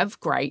women have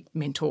great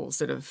mentors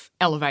that have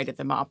elevated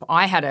them up.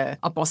 I had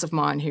a boss of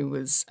mine who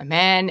was a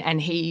man,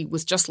 and he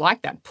was just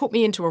like that, put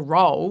me into a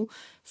role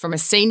from a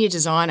senior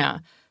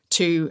designer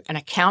to an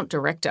account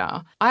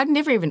director. I had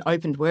never even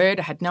opened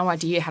Word. I had no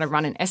idea how to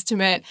run an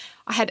estimate.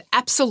 I had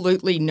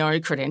absolutely no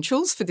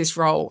credentials for this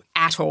role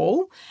at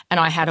all.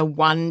 And I had a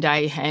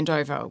one-day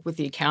handover with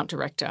the account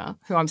director,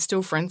 who I'm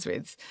still friends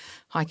with.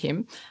 Hi,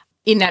 Kim.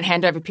 In that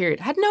handover period,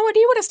 I had no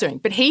idea what I was doing,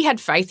 but he had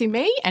faith in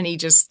me and he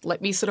just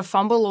let me sort of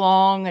fumble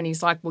along, and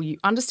he's like, well, you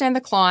understand the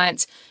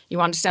clients,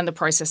 you understand the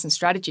process and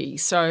strategy,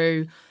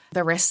 so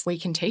the rest we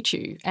can teach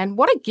you. And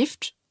what a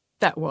gift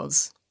that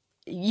was.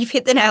 You've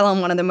hit the nail on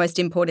one of the most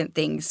important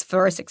things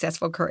for a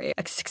successful career.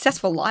 A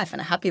successful life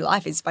and a happy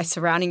life is by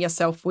surrounding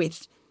yourself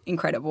with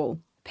incredible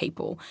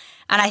people.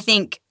 And I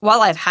think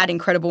while I've had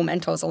incredible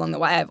mentors along the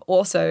way, I've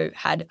also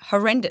had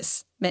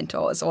horrendous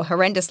mentors or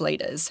horrendous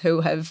leaders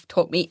who have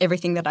taught me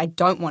everything that I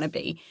don't want to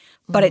be.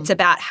 But it's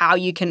about how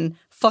you can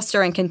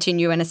foster and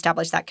continue and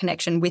establish that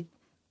connection with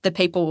the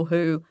people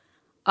who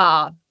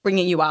are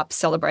bringing you up,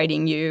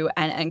 celebrating you,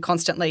 and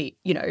constantly,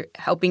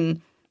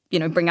 helping,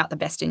 bring out the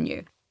best in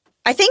you.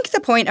 I think the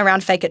point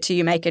around fake it till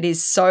you make it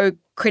is so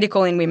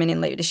critical in women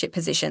in leadership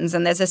positions.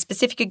 And there's a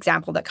specific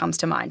example that comes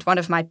to mind. One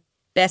of my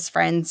best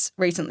friends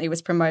recently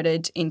was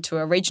promoted into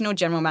a regional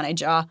general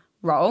manager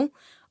role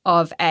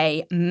of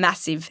a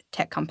massive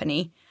tech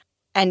company.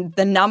 And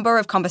the number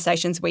of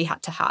conversations we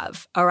had to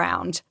have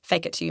around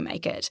fake it till you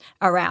make it,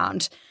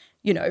 around,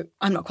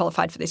 I'm not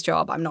qualified for this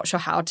job. I'm not sure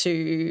how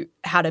to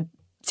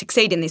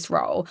succeed in this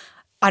role.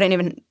 I don't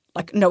even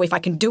know if I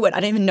can do it.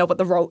 I don't even know what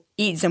the role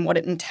is and what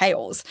it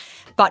entails.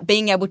 But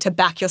being able to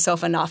back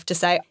yourself enough to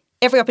say,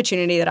 every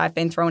opportunity that I've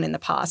been thrown in the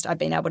past, I've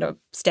been able to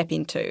step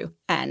into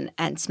and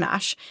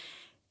smash.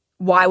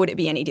 Why would it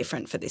be any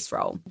different for this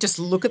role? Just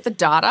look at the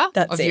data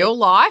of your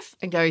life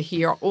and go,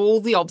 here are all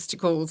the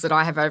obstacles that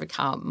I have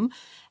overcome.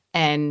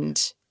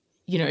 And,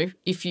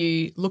 if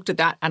you looked at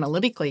that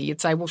analytically,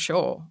 you'd say, well,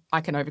 sure,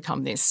 I can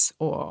overcome this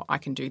or I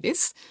can do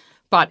this.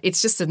 But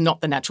it's just not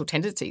the natural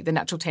tendency. The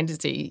natural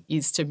tendency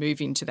is to move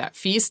into that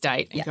fear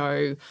state and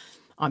go,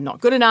 I'm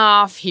not good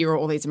enough. Here are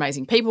all these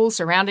amazing people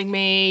surrounding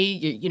me.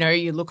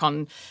 You look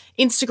on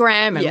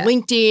Instagram and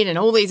LinkedIn and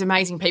all these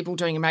amazing people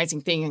doing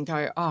amazing things and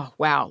go, oh,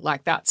 wow,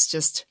 that's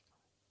just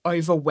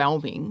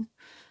overwhelming.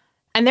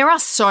 And there are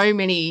so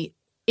many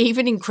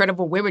even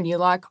incredible women. You're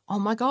like, oh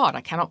my God,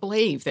 I cannot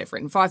believe they've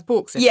written 5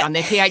 books. They've done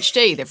their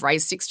PhD. They've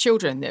raised 6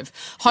 children. They've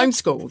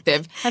homeschooled.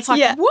 It's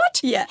like,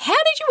 what? Yeah. How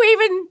did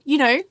you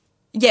even,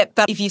 Yeah,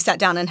 but if you sat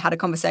down and had a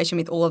conversation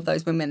with all of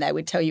those women, they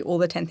would tell you all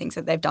the 10 things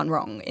that they've done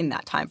wrong in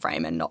that time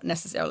frame and not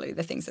necessarily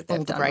the things that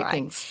they've done right.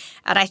 Things.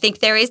 And I think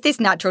there is this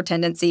natural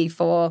tendency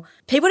for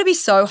people to be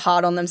so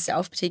hard on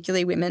themselves,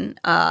 particularly women,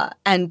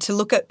 and to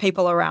look at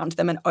people around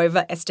them and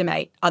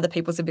overestimate other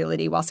people's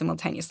ability while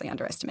simultaneously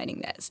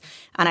underestimating theirs.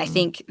 And I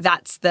think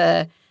that's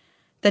the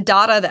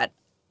data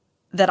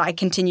that I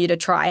continue to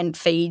try and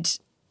feed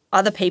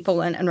other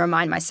people and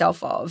remind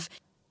myself of.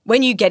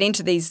 When you get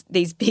into these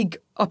big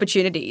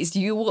opportunities,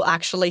 you will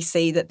actually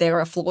see that there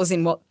are flaws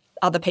in what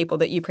other people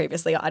that you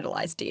previously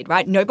idolized did,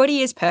 right? Nobody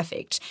is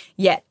perfect,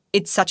 yet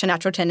it's such a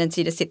natural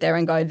tendency to sit there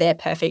and go, they're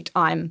perfect,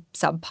 I'm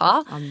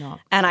subpar. I'm not.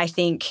 And I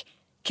think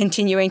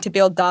continuing to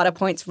build data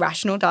points,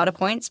 rational data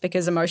points,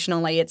 because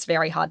emotionally it's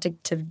very hard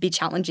to be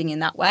challenging in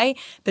that way,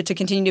 but to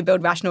continue to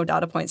build rational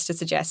data points to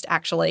suggest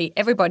actually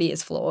everybody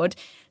is flawed,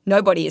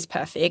 nobody is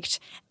perfect,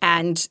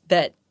 and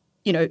that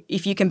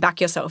if you can back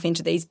yourself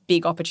into these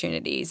big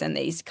opportunities and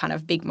these kind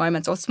of big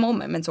moments or small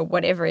moments or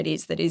whatever it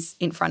is that is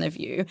in front of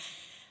you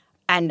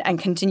and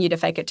continue to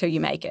fake it till you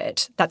make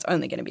it, that's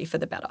only going to be for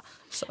the better.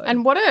 So.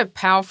 And what a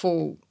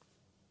powerful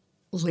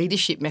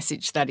leadership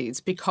message that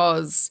is,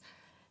 because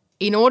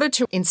in order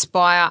to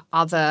inspire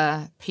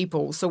other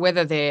people, so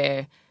whether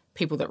they're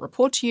people that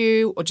report to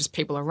you or just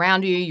people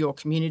around you, your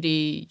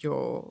community,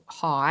 your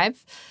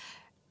hive,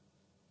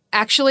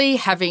 actually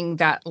having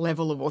that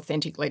level of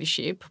authentic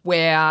leadership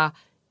where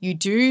you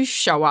do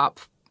show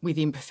up with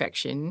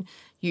imperfection,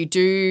 you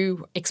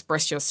do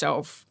express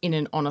yourself in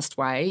an honest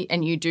way,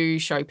 and you do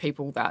show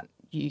people that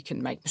you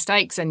can make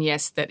mistakes and,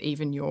 yes, that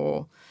even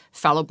you're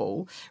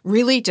fallible,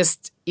 really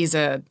just is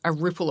a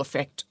ripple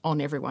effect on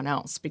everyone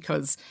else.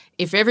 Because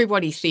if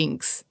everybody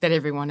thinks that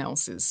everyone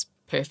else is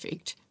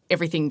perfect,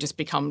 everything just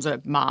becomes a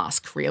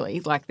mask,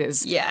 really. Like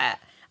there's... Yeah.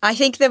 I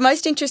think the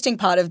most interesting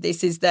part of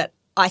this is that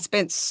I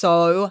spent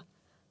so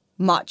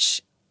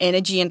much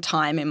energy and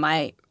time in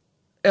my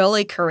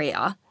early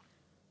career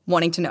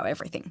wanting to know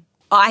everything.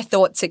 I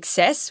thought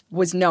success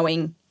was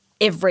knowing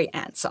every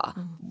answer,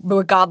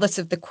 regardless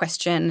of the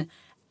question,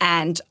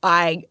 and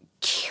I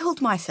killed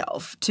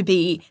myself to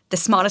be the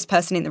smartest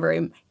person in the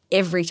room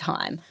every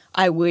time.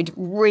 I would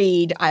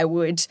read, I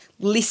would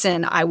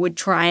listen, I would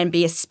try and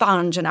be a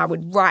sponge, and I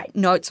would write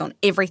notes on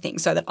everything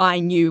so that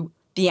I knew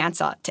the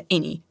answer to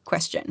any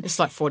question. It's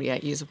like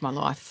 48 years of my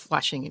life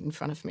flashing in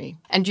front of me.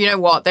 And you know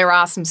what? There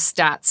are some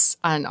stats,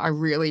 and I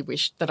really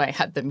wish that I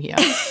had them here,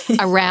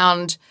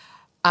 around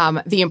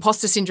the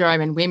imposter syndrome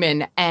in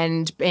women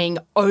and being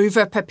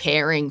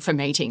over-preparing for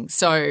meetings.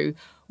 So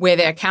where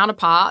their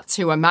counterparts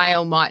who are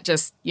male might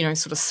just,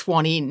 sort of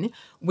swan in,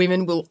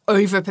 women will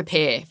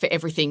over-prepare for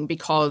everything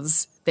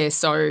because they're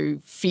so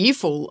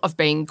fearful of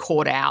being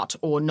caught out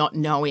or not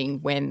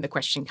knowing when the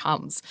question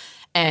comes.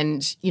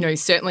 And,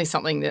 certainly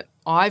something that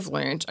I've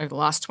learned over the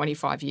last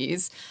 25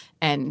 years,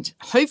 and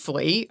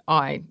hopefully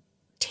I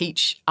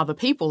teach other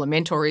people and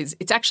mentor, is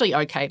it's actually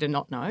okay to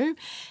not know.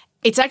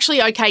 It's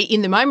actually okay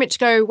in the moment to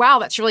go, wow,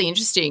 that's really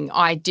interesting.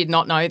 I did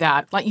not know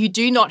that. Like, you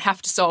do not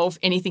have to solve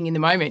anything in the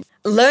moment.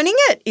 Learning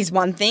it is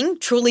one thing.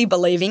 Truly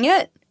believing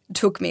it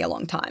took me a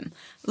long time.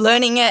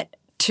 Learning it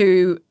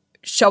to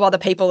show other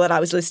people that I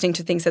was listening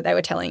to things that they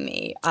were telling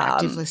me.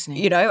 Active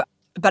listening.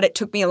 But it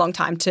took me a long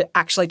time to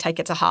actually take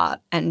it to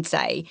heart and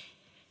say,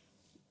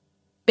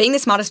 being the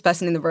smartest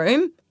person in the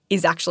room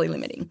is actually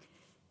limiting.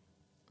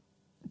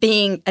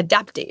 Being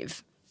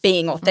adaptive,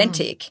 being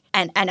authentic,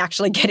 and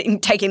actually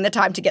taking the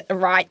time to get the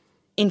right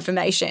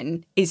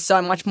information is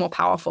so much more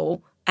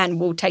powerful and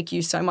will take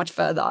you so much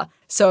further.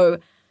 So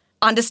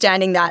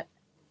understanding that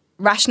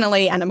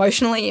rationally and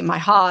emotionally in my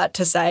heart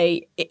to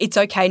say it's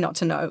okay not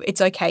to know,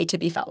 it's okay to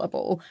be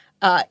fallible,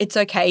 it's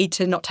okay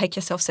to not take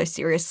yourself so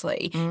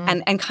seriously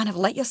and kind of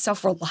let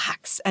yourself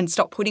relax and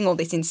stop putting all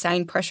this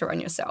insane pressure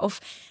on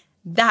yourself.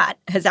 That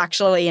has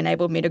actually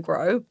enabled me to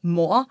grow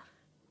more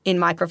in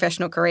my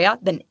professional career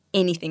than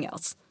anything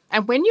else.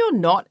 And when you're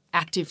not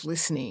active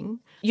listening,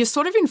 you're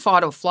sort of in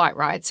fight or flight,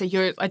 right? So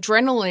your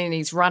adrenaline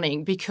is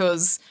running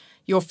because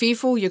you're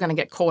fearful you're going to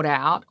get caught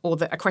out or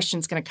that a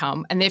question's going to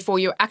come, and therefore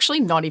you're actually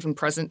not even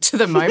present to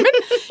the moment.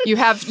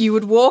 You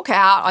would walk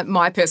out.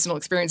 My personal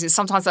experience is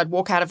sometimes I'd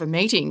walk out of a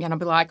meeting and I'd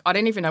be like, I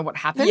don't even know what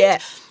happened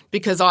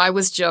because I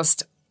was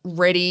just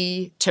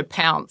ready to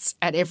pounce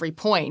at every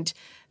point,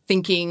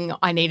 thinking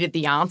I needed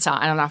the answer,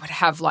 and I would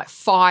have like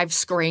 5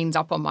 screens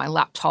up on my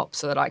laptop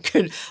so that I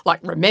could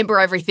remember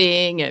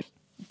everything. And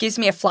gives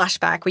me a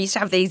flashback. We used to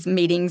have these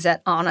meetings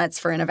at Arnott's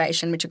for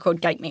Innovation, which are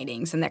called gate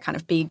meetings, and they're kind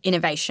of big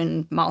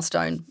innovation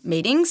milestone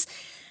meetings.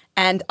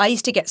 And I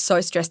used to get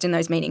so stressed in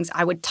those meetings,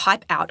 I would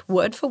type out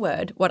word for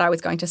word what I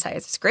was going to say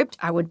as a script.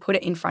 I would put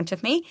it in front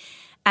of me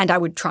and I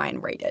would try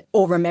and read it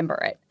or remember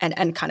it.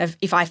 And kind of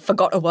if I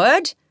forgot a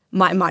word,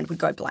 my mind would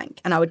go blank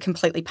and I would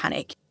completely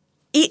panic.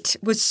 it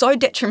was so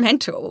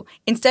detrimental.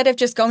 Instead of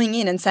just going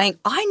in and saying,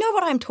 I know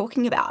what I'm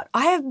talking about.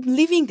 I am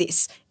living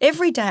this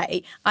every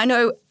day. I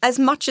know as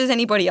much as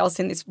anybody else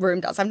in this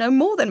room does. I know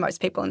more than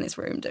most people in this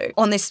room do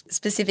on this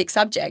specific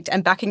subject,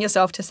 and backing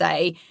yourself to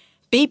say,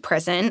 be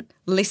present,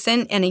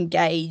 listen and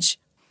engage.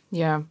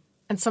 Yeah.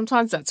 And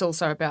sometimes that's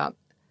also about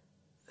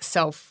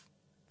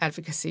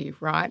self-advocacy,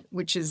 right?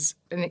 Which is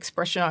an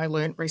expression I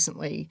learned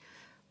recently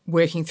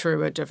working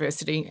through a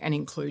diversity and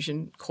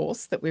inclusion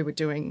course that we were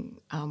doing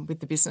with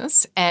the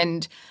business.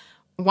 And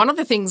one of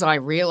the things I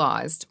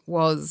realised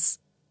was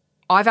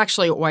I've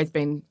actually always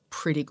been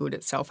pretty good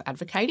at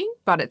self-advocating,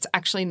 but it's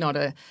actually not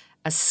a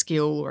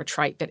skill or a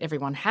trait that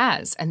everyone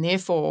has. And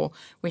therefore,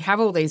 we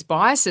have all these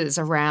biases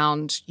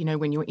around,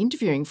 when you're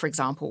interviewing, for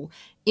example,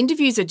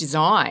 interviews are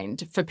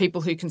designed for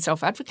people who can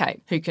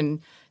self-advocate, who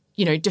can,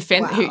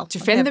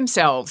 defend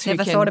themselves.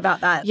 Never thought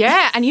about that.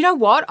 Yeah. And you know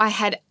what? I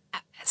had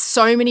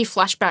so many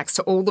flashbacks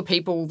to all the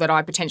people that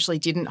I potentially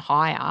didn't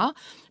hire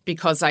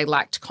because they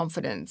lacked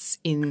confidence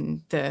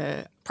in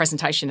the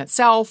presentation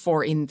itself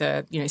or in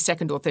the,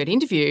 second or third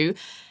interview.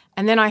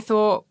 And then I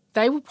thought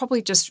they were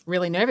probably just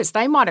really nervous.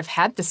 They might have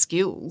had the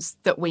skills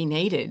that we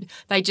needed.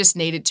 They just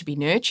needed to be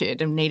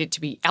nurtured and needed to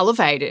be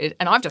elevated.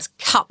 And I've just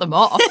cut them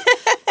off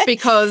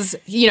because,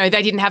 they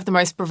didn't have the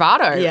most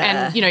bravado.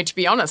 Yeah. And, to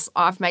be honest,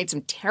 I've made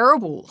some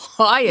terrible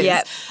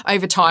hires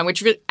over time,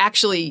 which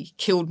actually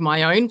killed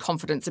my own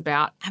confidence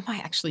about, am I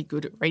actually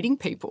good at reading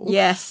people?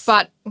 Yes.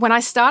 But when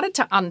I started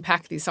to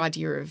unpack this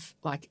idea of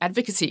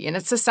advocacy, and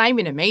it's the same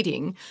in a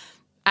meeting,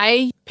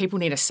 people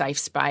need a safe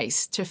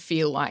space to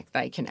feel like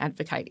they can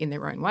advocate in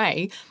their own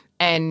way.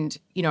 And,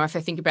 if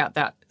I think about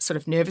that sort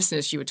of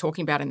nervousness you were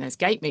talking about in those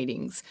gate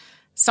meetings,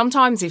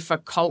 sometimes if a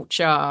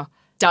culture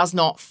does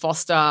not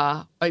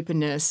foster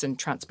openness and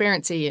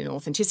transparency and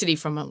authenticity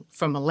from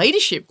a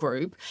leadership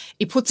group,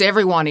 it puts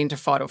everyone into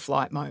fight or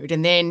flight mode.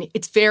 And then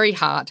it's very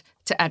hard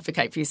to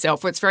advocate for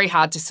yourself, or it's very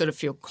hard to sort of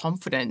feel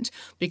confident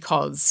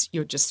because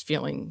you're just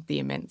feeling the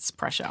immense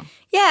pressure.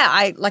 Yeah,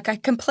 I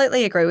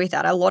completely agree with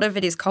that. A lot of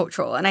it is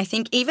cultural. And I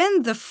think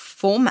even the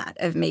format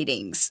of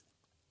meetings,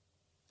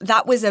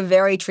 that was a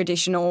very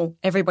traditional,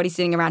 everybody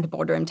sitting around a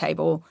boardroom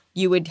table.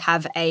 You would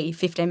have a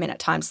 15-minute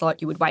time slot.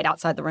 You would wait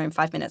outside the room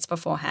 5 minutes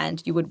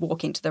beforehand. You would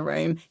walk into the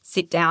room,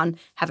 sit down,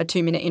 have a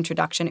 2-minute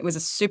introduction. It was a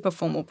super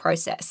formal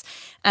process.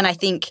 And I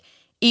think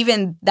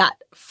even that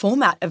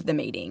format of the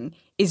meeting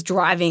is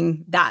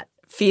driving that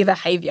fear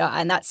behaviour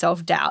and that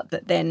self-doubt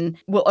that then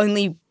will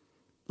only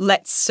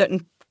let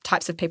certain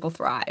types of people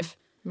thrive.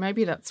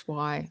 Maybe that's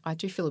why I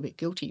do feel a bit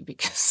guilty,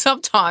 because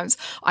sometimes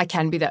I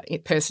can be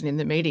that person in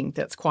the meeting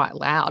that's quite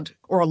loud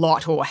or a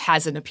lot or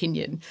has an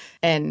opinion.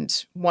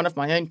 And one of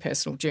my own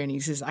personal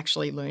journeys is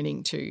actually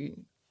learning to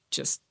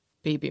just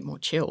be a bit more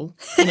chill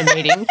in a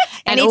meeting.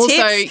 Any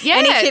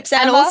tips,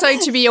 and Amber? also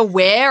to be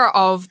aware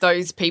of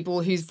those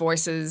people whose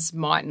voices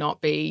might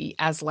not be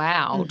as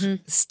loud,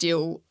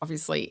 still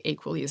obviously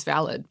equally as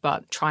valid,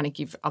 but trying to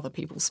give other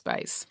people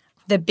space.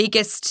 The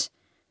biggest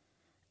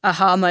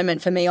aha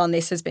moment for me on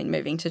this has been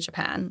moving to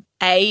Japan.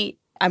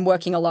 I'm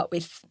working a lot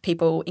with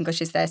people,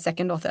 English is their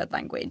second or third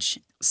language.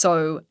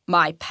 So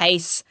my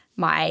pace,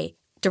 my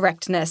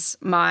directness,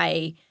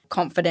 my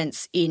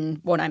confidence in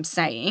what I'm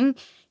saying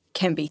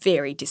can be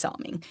very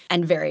disarming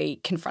and very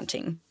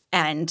confronting.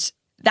 And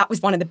that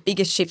was one of the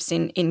biggest shifts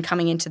in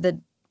coming into the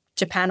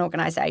Japan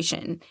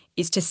organisation,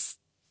 is to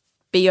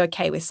be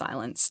okay with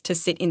silence, to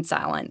sit in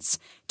silence,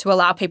 to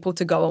allow people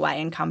to go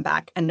away and come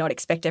back and not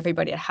expect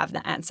everybody to have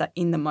the answer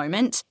in the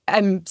moment.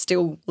 I'm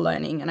still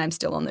learning and I'm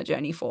still on the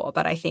journey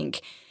but I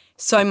think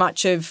so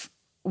much of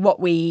what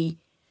we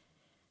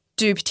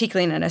do,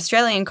 particularly in an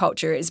Australian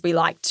culture, is we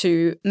like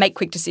to make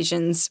quick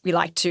decisions. We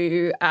like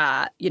to,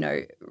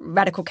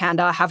 radical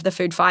candor, have the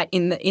food fight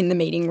in the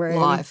meeting room,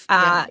 live,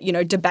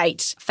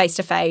 debate face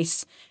to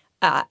face,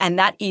 and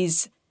that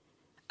is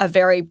a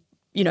very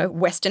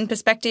Western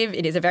perspective.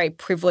 It is a very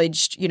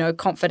privileged,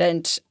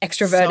 confident,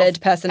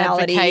 extroverted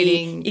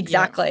personality.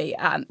 Exactly.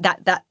 Yeah.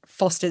 That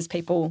fosters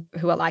people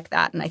who are like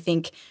that, and I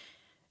think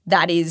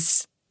that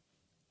is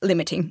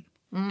limiting.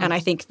 And I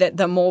think that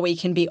the more we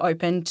can be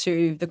open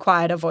to the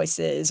quieter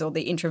voices or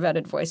the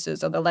introverted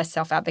voices or the less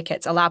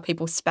self-advocates, allow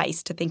people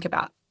space to think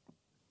about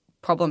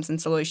problems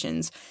and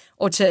solutions,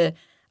 or to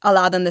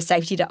allow them the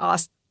safety to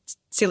ask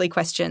silly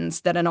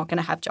questions that are not going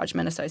to have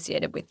judgment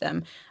associated with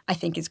them, I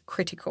think is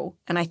critical.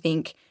 And I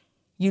think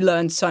you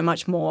learn so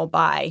much more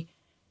by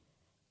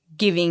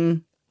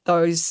giving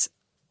those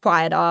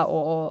quieter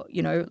or,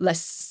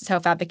 less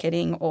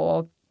self-advocating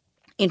or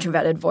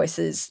introverted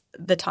voices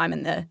the time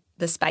and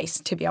the space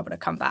to be able to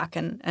come back.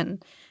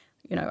 And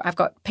I've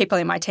got people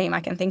in my team I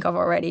can think of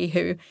already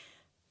who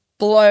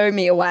blow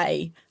me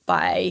away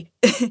by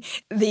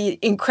the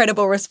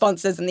incredible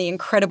responses and the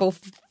incredible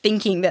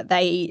thinking that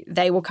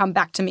they will come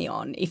back to me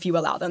on if you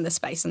allow them the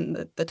space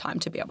and the time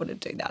to be able to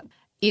do that.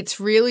 It's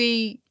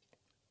really,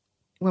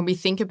 when we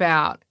think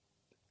about,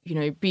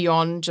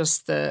 beyond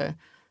just the,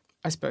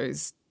 I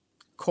suppose,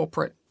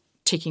 corporate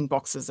ticking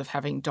boxes of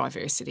having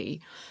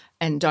diversity,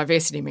 and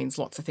diversity means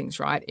lots of things,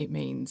 right? It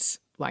means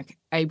like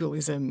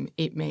ableism,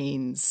 it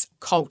means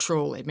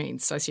cultural, it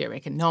means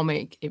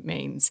socioeconomic, it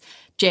means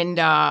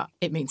gender,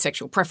 it means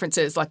sexual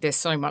preferences. Like there's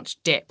so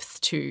much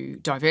depth to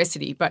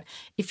diversity. But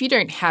if you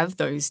don't have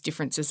those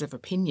differences of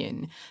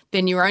opinion,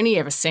 then you're only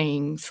ever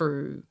seeing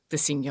through the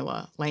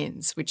singular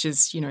lens, which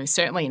is, you know,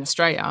 certainly in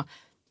Australia,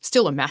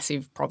 still a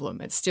massive problem.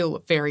 It's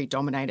still very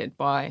dominated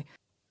by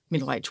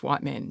middle-aged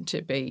white men,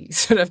 to be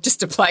sort of just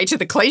to play to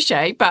the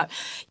cliche, but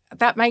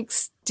that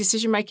makes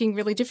decision-making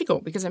really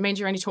difficult because it means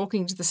you're only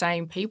talking to the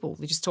same people.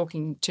 You're just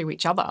talking to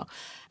each other.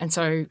 And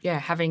so, yeah,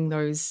 having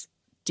those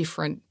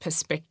different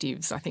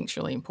perspectives I think is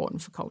really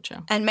important for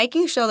culture. And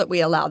making sure that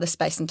we allow the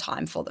space and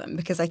time for them,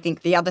 because I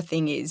think the other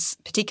thing is,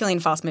 particularly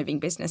in fast-moving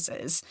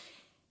businesses,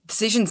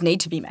 decisions need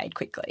to be made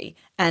quickly.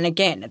 And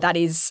again, that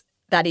is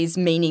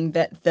meaning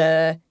that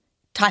the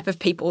type of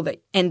people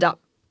that end up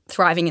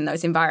thriving in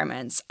those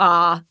environments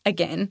are,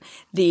 again,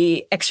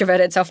 the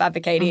extroverted,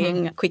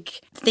 self-advocating,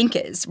 quick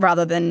thinkers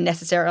rather than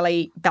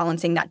necessarily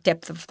balancing that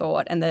depth of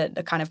thought and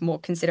the kind of more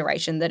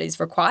consideration that is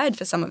required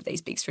for some of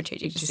these big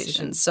strategic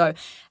decisions. So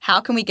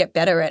how can we get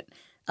better at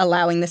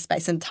allowing the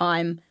space and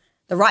time,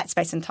 the right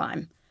space and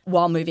time,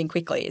 while moving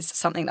quickly is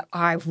something that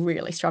I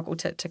really struggle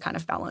to kind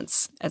of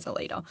balance as a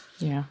leader.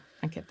 Yeah,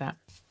 I get that.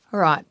 All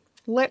right,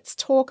 let's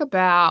talk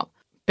about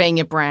being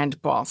a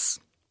brand boss.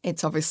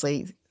 It's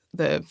obviously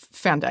the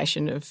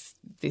foundation of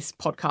this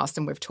podcast,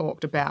 and we've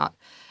talked about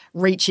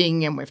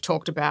reaching and we've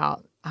talked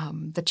about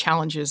the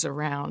challenges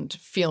around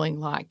feeling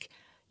like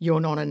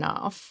you're not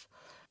enough.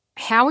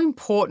 How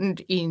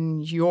important in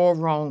your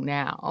role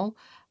now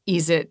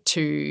is it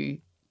to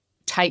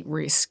take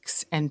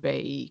risks and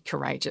be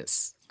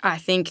courageous? I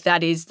think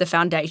that is the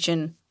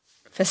foundation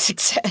for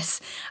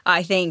success.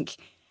 I think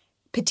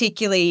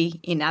particularly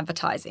in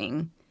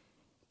advertising,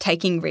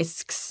 taking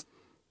risks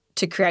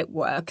to create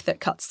work that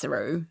cuts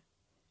through.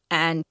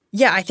 And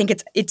yeah, I think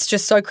it's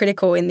just so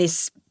critical in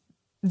this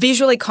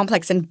visually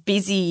complex and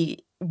busy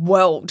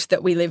world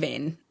that we live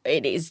in.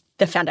 It is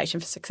the foundation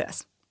for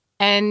success.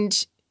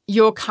 And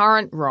your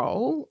current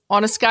role,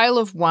 on a scale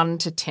of 1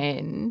 to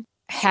 10,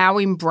 how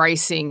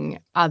embracing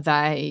are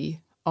they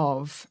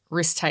of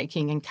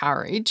risk-taking and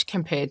courage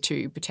compared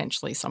to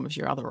potentially some of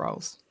your other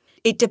roles?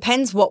 It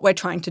depends what we're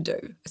trying to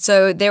do.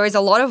 So there is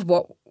a lot of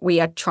what we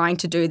are trying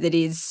to do that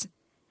is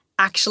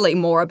actually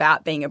more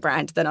about being a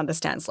brand that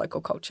understands local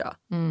culture.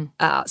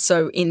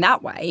 So in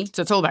that way...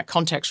 So it's all about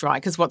context,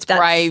 right? Because what's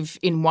brave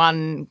in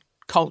one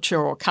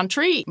culture or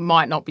country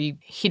might not be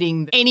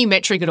hitting any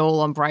metric at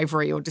all on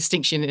bravery or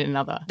distinction in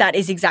another. That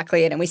is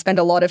exactly it. And we spend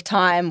a lot of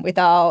time with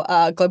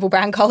our global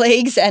brand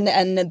colleagues and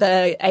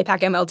the APAC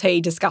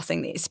MLT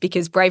discussing this,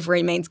 because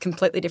bravery means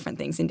completely different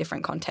things in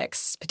different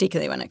contexts,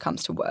 particularly when it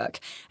comes to work.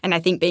 And I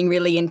think being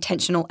really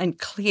intentional and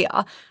clear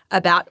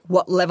about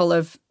what level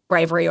of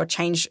bravery or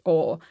change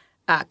or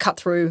cut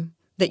through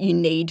that you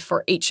need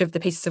for each of the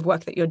pieces of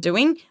work that you're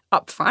doing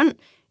up front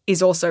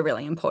is also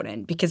really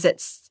important, because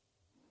it's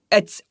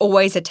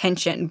always a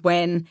tension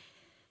when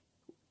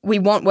we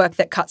want work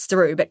that cuts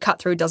through, but cut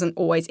through doesn't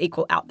always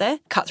equal out there.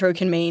 Cut through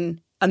can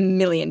mean a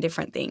million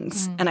different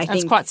things. And I think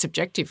it's quite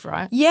subjective,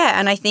 right? Yeah,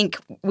 and I think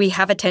we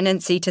have a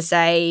tendency to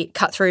say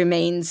cut through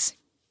means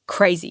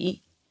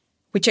crazy,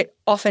 which it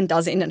often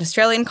does in an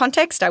Australian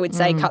context. I would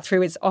say cut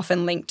through is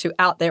often linked to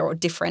out there or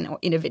different or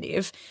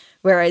innovative,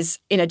 whereas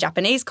in a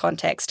Japanese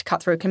context,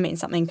 cut through can mean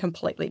something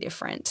completely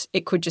different.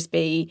 It could just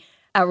be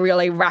a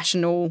really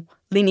rational,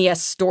 linear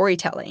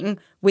storytelling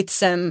with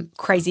some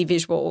crazy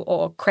visual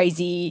or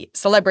crazy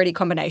celebrity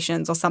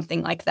combinations or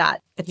something like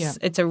that.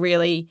 It's a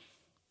really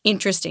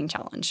interesting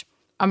challenge.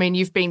 I mean,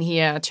 you've been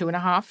here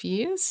 2.5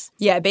 years?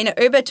 Yeah, I've been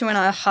at Uber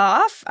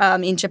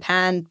 2.5, in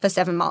Japan for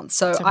 7 months.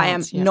 So I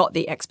am not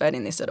the expert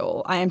in this at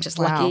all. I am just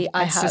lucky.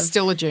 It's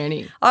still a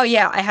journey. Oh,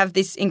 yeah. I have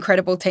this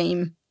incredible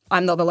team.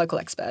 I'm not the local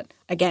expert.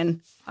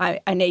 Again,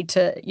 I need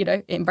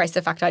to, embrace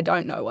the fact I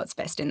don't know what's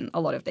best in a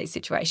lot of these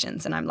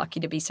situations. And I'm lucky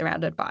to be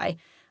surrounded by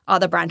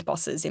other brand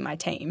bosses in my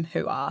team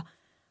who are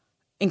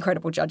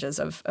incredible judges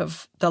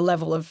of the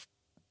level of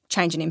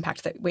change and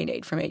impact that we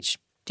need from each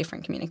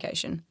different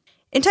communication.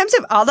 In terms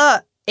of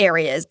other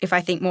areas, if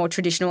I think more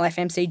traditional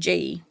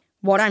FMCG,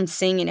 what I'm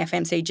seeing in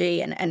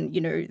FMCG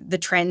and the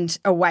trend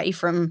away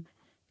from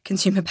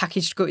consumer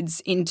packaged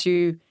goods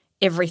into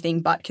everything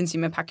but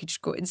consumer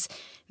packaged goods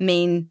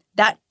mean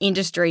that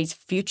industry's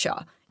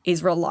future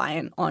is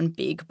reliant on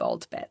big,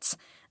 bold bets.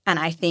 And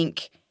I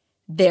think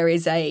there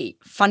is a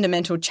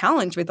fundamental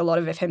challenge with a lot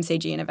of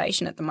FMCG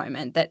innovation at the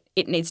moment, that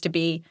it needs to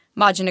be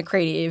margin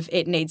accretive,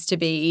 it needs to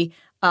be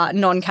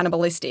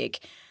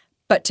non-cannibalistic.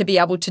 But to be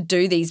able to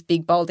do these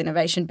big, bold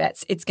innovation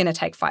bets, it's going to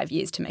take 5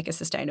 years to make a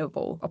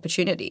sustainable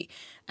opportunity.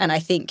 And I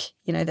think,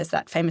 there's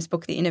that famous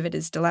book, The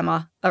Innovator's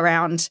Dilemma,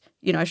 around,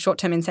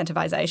 short-term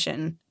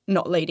incentivization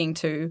not leading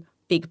to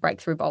big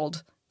breakthrough,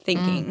 bold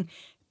thinking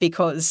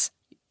because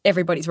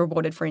everybody's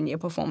rewarded for in-year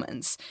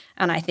performance.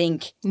 And I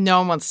think no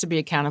one wants to be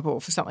accountable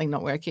for something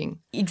not working.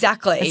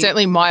 Exactly. And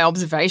certainly my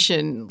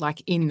observation,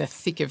 like in the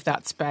thick of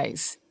that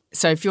space.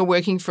 So if you're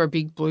working for a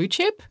big blue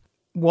chip,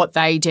 what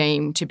they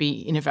deem to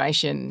be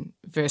innovation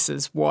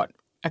versus what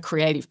a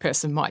creative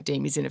person might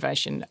deem as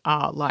innovation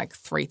are like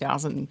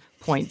 3,000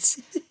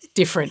 points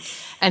different.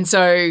 And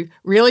so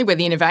really where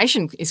the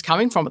innovation is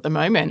coming from at the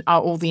moment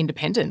are all the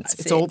independents.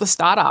 It's all the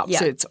startups.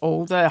 Yep. It's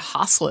all the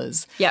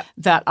hustlers Yep.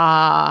 that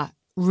are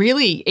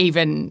really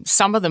even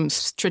some of them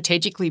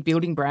strategically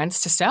building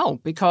brands to sell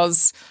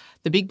because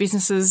the big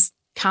businesses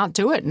can't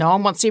do it. No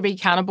one wants to be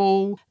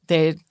accountable.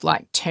 They're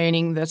like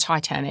turning the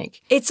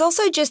Titanic. It's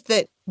also just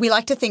that we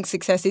like to think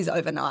success is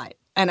overnight.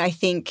 And I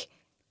think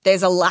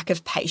there's a lack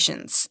of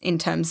patience in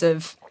terms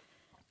of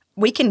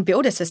we can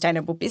build a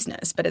sustainable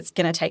business, but it's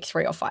going to take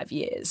 3 or 5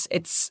 years.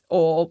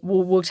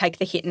 We'll take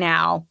the hit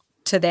now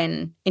to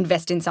then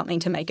invest in something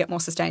to make it more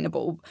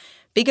sustainable.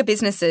 Bigger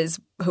businesses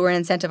who are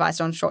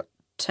incentivized on a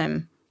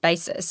short-term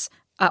basis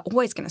are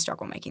always going to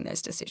struggle making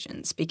those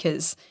decisions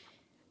because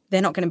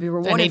they're not going to be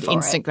rewarded for it. They need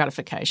instant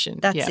gratification.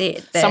 That's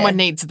it. Someone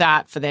needs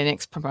that for their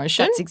next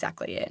promotion. That's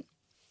exactly it.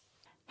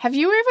 Have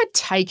you ever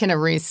taken a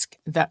risk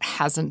that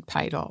hasn't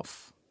paid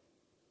off?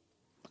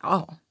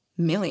 Oh,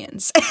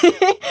 millions.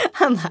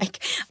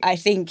 I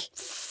think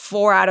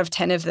 4 out of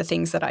 10 of the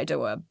things that I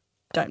do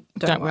don't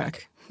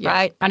work. Yeah.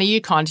 Right? And are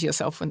you kind to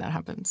yourself when that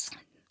happens?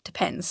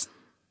 Depends.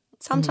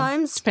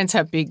 Sometimes. Depends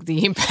how big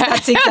the impact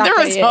That's exactly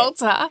the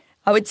results are.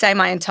 I would say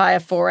my entire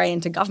foray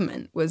into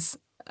government was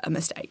a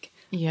mistake.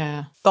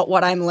 Yeah. But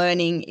what I'm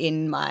learning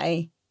in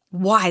my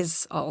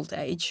wise old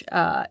age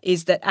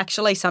is that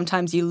actually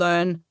sometimes you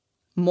learn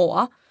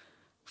more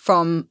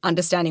from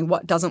understanding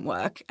what doesn't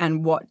work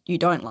and what you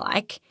don't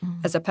like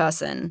as a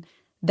person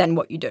than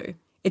what you do.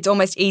 It's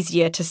almost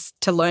easier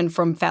to learn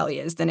from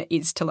failures than it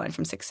is to learn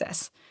from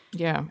success.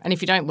 Yeah. And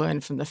if you don't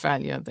learn from the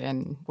failure,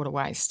 then what a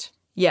waste.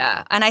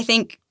 Yeah. And I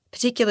think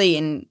particularly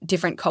in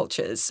different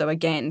cultures, so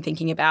again,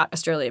 thinking about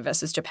Australia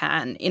versus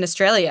Japan, in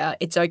Australia,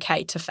 it's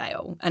okay to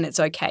fail and it's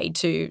okay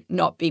to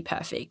not be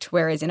perfect,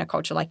 whereas in a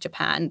culture like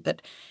Japan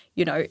that,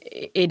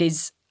 it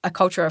is a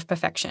culture of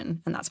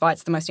perfection, and that's why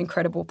it's the most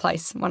incredible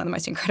place, one of the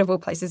most incredible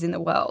places in the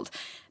world.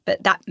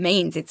 But that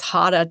means it's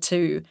harder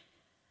to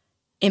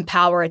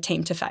empower a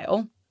team to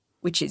fail,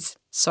 which is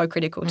so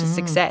critical to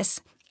success,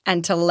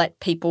 and to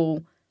let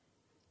people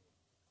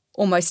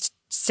almost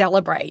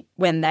celebrate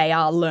when they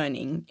are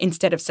learning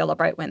instead of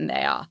celebrate when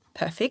they are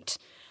perfect.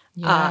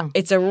 Yeah.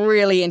 It's a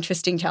really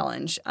interesting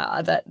challenge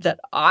that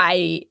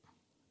I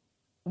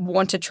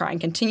want to try and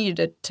continue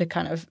to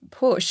kind of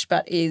push,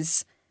 but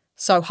is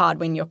so hard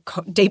when your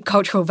deep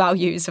cultural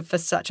values for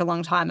such a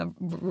long time are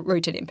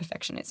rooted in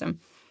perfectionism.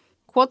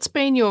 What's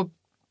been your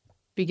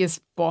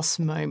biggest boss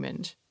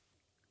moment?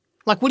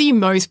 Like, what are you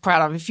most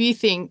proud of?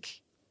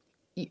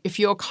 If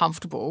you're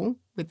comfortable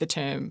with the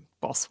term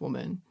boss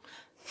woman,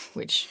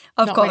 which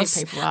of not course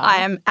many people are. I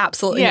am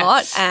absolutely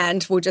not,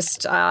 and we'll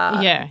just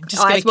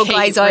eyes will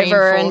glaze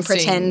over and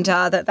pretend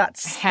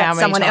that's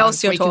someone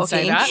else you're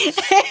talking.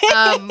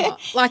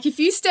 Like if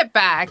you step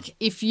back,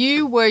 if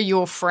you were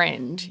your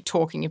friend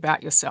talking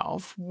about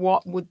yourself,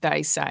 what would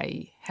they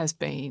say has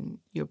been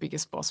your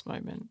biggest boss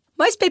moment?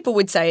 Most people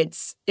would say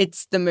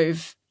it's the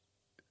move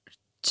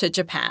to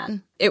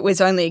Japan. It was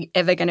only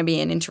ever going to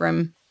be an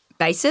interim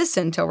basis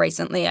until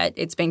recently.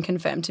 It's been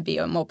confirmed to be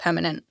a more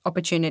permanent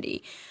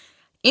opportunity.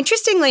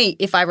 Interestingly,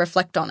 if I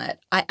reflect on it,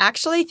 I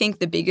actually think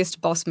the biggest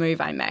boss move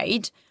I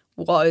made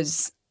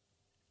was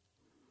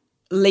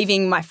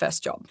leaving my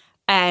first job.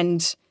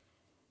 And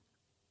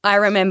I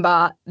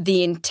remember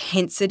the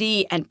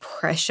intensity and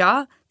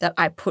pressure that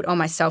I put on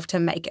myself to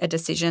make a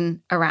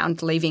decision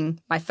around leaving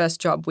my first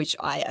job, which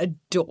I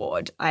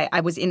adored. I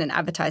was in an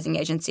advertising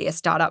agency, a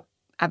startup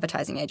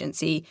advertising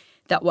agency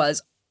that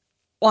was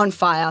on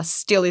fire,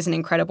 still is an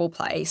incredible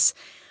place.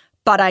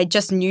 But I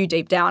just knew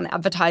deep down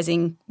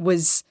advertising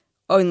was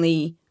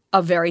only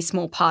a very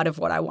small part of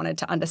what I wanted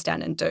to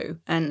understand and do.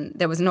 And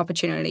there was an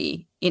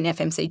opportunity in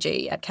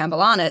FMCG at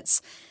Campbell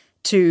Arnott's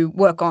to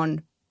work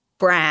on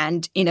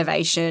brand,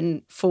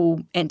 innovation, full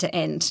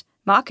end-to-end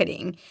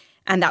marketing.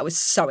 And that was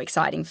so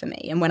exciting for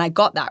me. And when I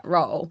got that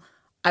role,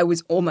 I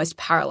was almost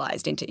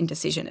paralyzed into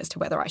indecision as to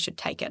whether I should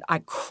take it.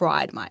 I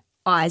cried my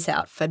eyes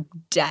out for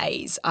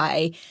days.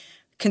 I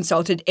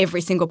consulted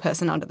every single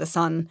person under the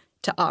sun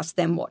to ask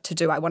them what to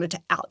do. I wanted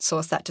to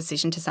outsource that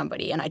decision to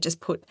somebody, and I just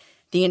put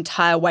the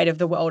entire weight of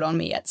the world on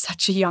me at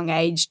such a young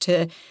age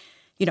to,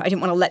 I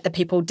didn't want to let the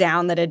people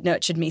down that had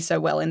nurtured me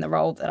so well in the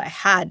role that I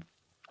had.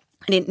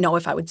 I didn't know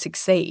if I would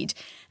succeed.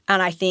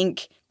 And I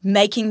think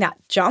making that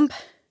jump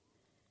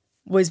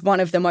was one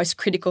of the most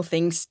critical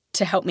things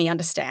to help me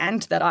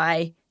understand that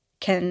I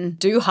can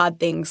do hard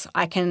things.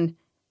 I can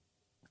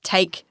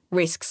take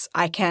risks.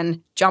 I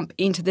can jump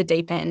into the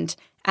deep end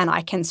and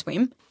I can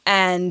swim.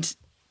 And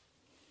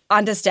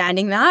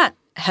understanding that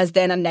has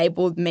then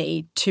enabled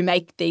me to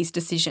make these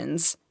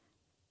decisions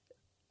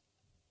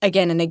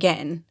again and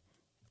again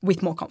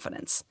with more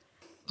confidence.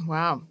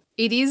 Wow.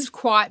 It is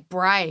quite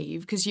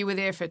brave because you were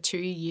there for 2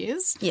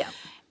 years. Yeah.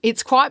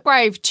 It's quite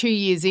brave 2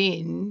 years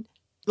in,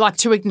 like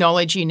to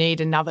acknowledge you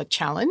need another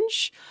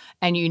challenge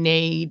and you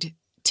need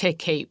to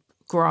keep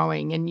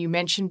growing. And you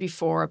mentioned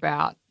before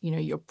about,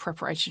 your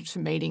preparations for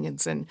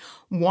meetings and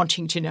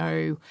wanting to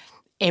know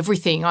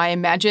everything. I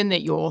imagine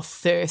that your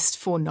thirst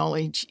for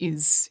knowledge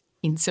is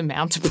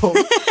insurmountable.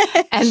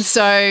 And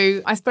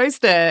so I suppose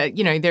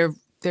the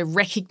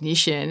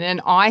recognition,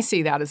 and I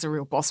see that as a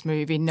real boss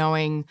move in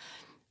knowing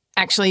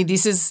actually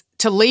this is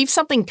to leave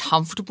something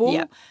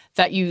comfortable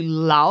that you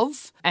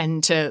love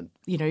and to,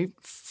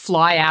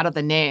 fly out of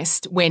the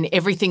nest when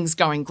everything's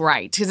going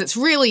great, because it's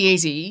really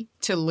easy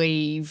to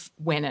leave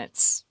when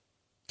it's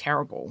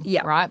terrible,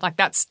 right? Like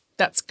that's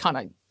kind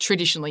of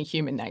traditionally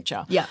human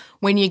nature. Yeah.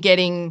 When you're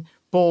getting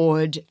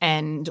bored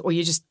or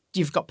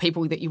you've got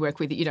people that you work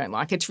with that you don't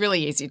like, it's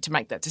really easy to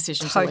make that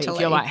decision to leave.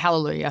 You're like,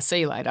 hallelujah,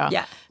 see you later.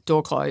 Yeah.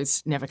 Door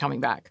closed, never coming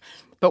back.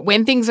 But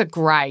when things are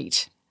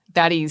great,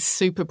 that is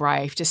super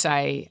brave to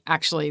say,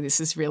 actually, this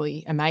is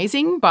really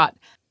amazing, but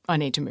I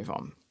need to move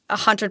on.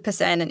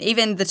 100%. And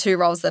even the 2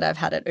 roles that I've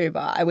had at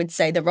Uber, I would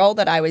say the role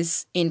that I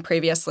was in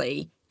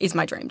previously is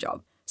my dream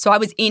job. So I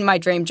was in my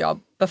dream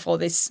job before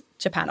this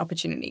Japan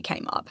opportunity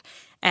came up.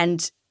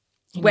 And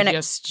when you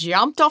just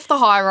jumped off the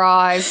high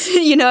rise,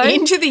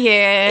 into the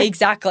air.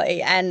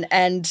 Exactly.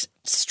 And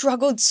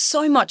struggled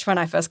so much when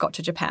I first got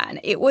to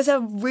Japan. It was a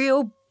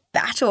real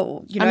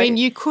battle. I mean,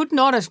 you could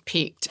not have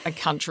picked a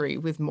country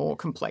with more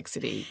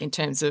complexity in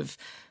terms of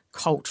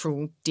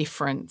cultural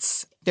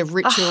difference, the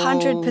rituals,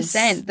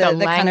 100%. the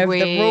kind of language,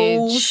 the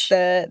rules,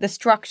 the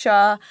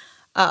structure.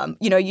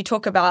 You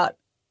talk about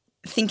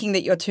thinking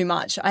that you're too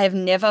much. I have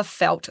never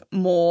felt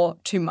more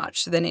too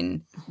much than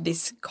in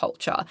this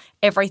culture.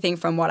 Everything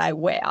from what I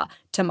wear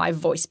to my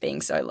voice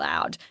being so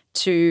loud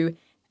to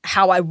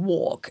how I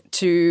walk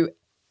to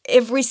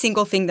every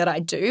single thing that I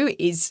do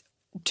is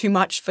too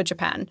much for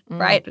Japan,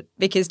 right?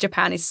 Because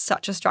Japan is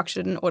such a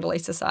structured and orderly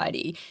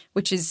society,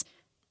 which is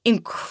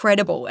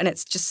incredible, and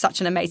it's just such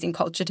an amazing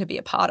culture to be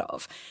a part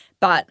of.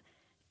 But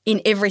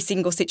in every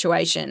single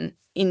situation,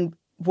 in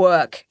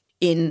work,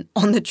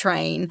 on the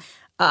train,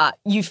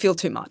 you feel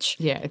too much.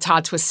 Yeah, it's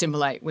hard to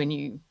assimilate when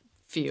you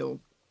feel,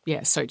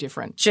 so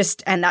different.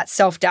 And that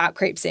self-doubt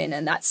creeps in,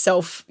 and that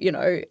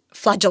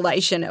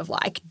flagellation of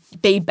like,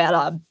 be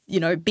better,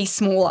 be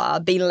smaller,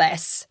 be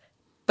less,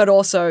 but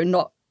also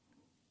not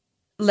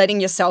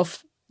letting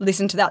yourself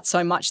listen to that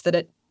so much that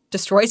it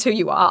destroys who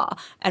you are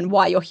and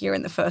why you're here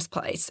in the first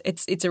place.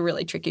 It's a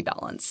really tricky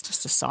balance.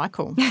 Just a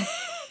cycle.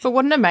 But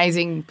what an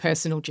amazing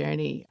personal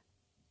journey.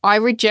 I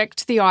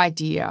reject the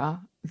idea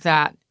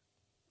that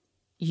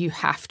you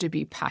have to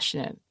be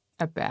passionate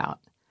about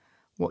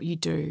what you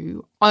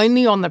do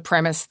only on the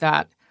premise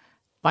that,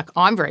 like,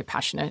 I'm very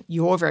passionate,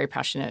 you're very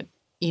passionate.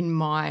 In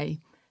my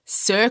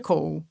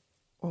circle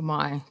or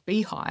my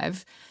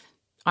beehive,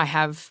 I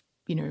have,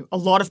 a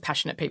lot of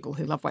passionate people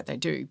who love what they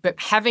do. But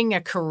having a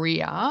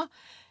career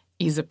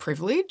is a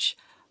privilege.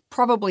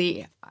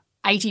 Probably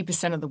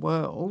 80% of the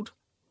world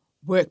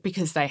work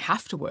because they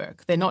have to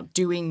work. They're not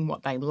doing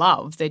what they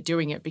love. They're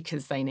doing it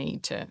because they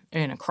need to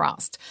earn a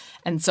crust.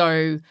 And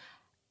so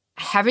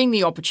having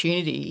the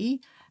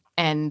opportunity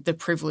and the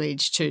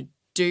privilege to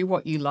do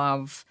what you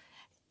love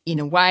in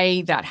a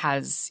way that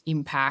has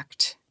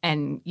impact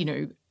and,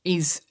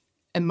 is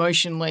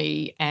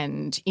emotionally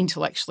and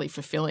intellectually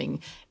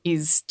fulfilling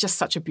is just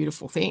such a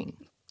beautiful thing.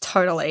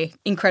 Totally.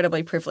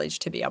 Incredibly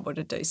privileged to be able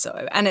to do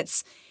so. And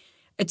it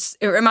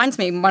reminds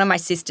me, one of my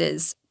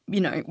sisters,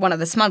 one of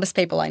the smartest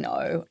people I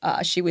know,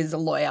 she was a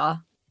lawyer.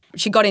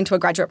 She got into a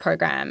graduate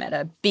program at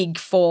a Big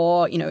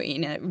Four,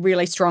 in a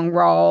really strong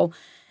role,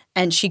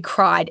 and she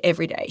cried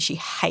every day. She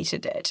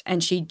hated it.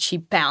 And she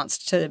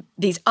bounced to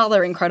these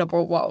other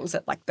incredible roles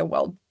at like the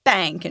World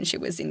Bank, and she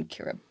was in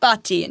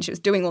Kiribati, and she was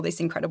doing all this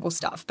incredible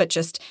stuff, but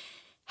just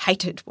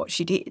hated what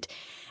she did.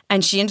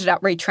 And she ended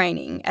up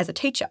retraining as a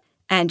teacher.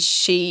 And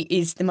she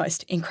is the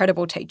most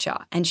incredible teacher,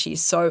 and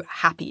she's so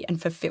happy and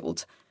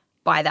fulfilled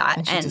by that.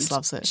 And she just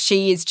loves it.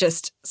 She is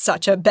just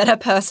such a better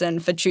person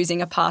for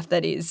choosing a path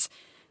that is,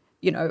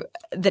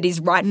 that is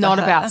right for not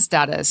her. About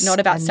status. Not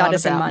about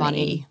status not about and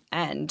money.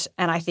 And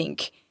I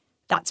think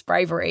that's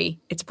bravery.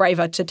 It's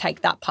braver to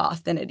take that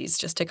path than it is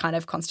just to kind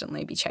of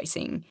constantly be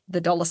chasing the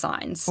dollar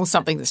signs. Or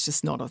something that's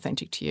just not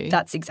authentic to you.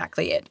 That's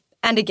exactly it.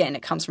 And again,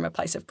 it comes from a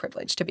place of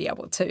privilege to be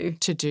able to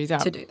do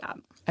that. To do that.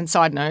 And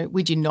side note,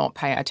 we do not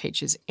pay our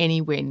teachers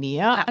anywhere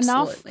near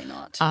Absolutely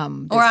enough.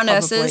 Not. Or our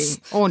nurses.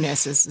 Or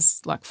nurses.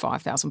 There's like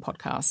 5,000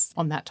 podcasts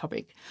on that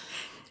topic.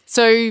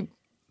 So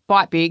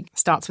Bite Big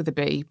starts with a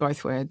B,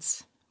 both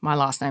words. My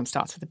last name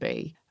starts with a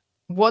B.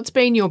 What's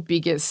been your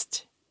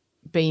biggest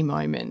B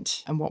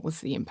moment and what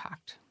was the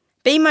impact?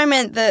 B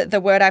moment,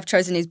 the word I've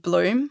chosen is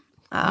bloom.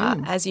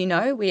 As you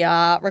know, we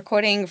are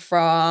recording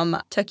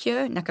from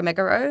Tokyo,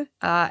 Nakameguro,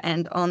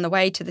 and on the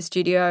way to the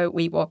studio,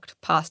 we walked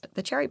past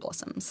the cherry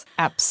blossoms.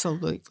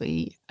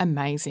 Absolutely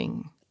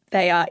amazing.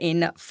 They are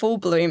in full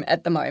bloom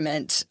at the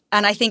moment,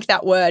 and I think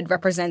that word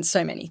represents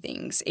so many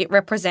things. It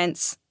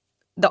represents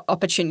the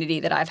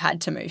opportunity that I've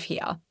had to move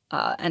here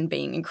and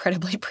being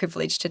incredibly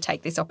privileged to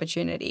take this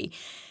opportunity.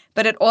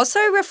 But it also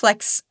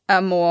reflects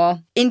a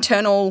more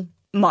internal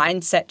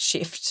mindset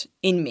shift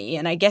in me.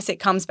 And I guess it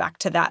comes back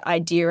to that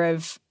idea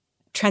of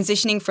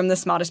transitioning from the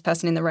smartest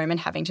person in the room and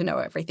having to know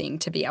everything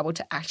to be able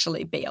to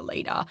actually be a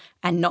leader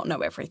and not know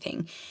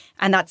everything.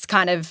 And that's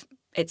kind of,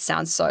 it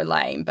sounds so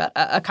lame, but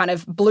a kind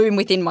of bloom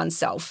within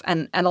oneself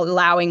and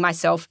allowing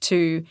myself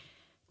to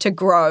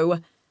grow,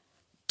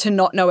 to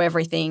not know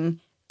everything,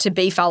 to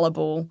be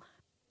fallible.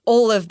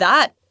 All of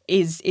that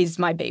is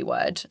my B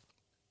word.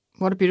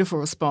 What a beautiful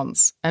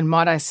response. And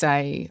might I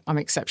say, I'm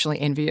exceptionally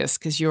envious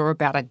because you're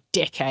about a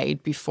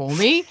decade before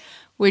me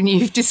when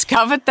you've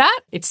discovered that.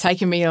 It's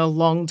taken me a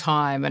long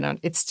time and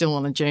it's still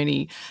on a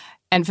journey.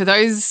 And for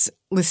those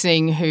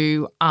listening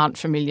who aren't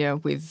familiar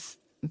with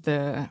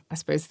the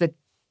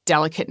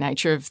delicate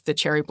nature of the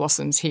cherry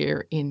blossoms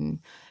here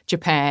in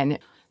Japan,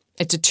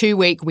 it's a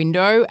 2-week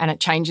window and it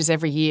changes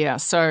every year.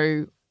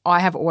 So I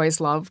have always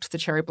loved the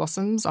cherry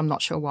blossoms. I'm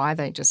not sure why.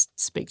 They just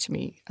speak to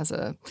me as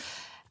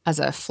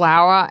a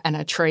flower and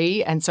a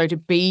tree. And so to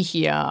be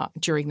here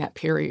during that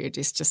period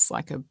is just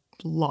like a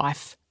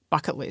life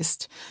bucket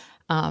list.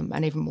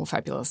 And even more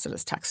fabulous that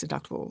it's tax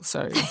deductible.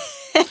 So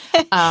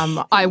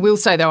I will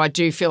say, though, I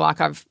do feel like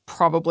I've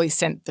probably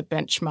sent the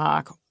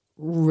benchmark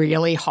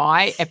really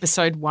high,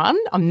 episode 1.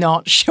 I'm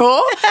not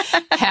sure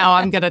how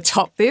I'm going to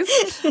top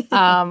this.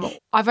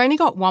 I've only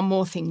got one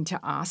more thing to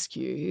ask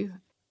you.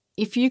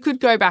 If you could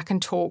go back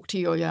and talk to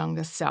your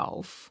younger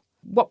self,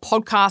 what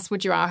podcast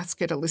would you ask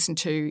her to listen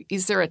to?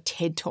 Is there a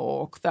TED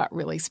Talk that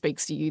really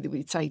speaks to you that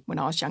would say, when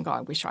I was younger,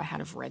 I wish I had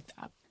have read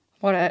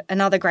that?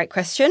 Another great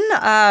question.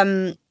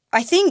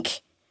 I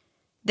think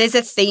there's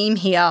a theme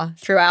here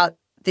throughout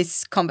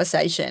this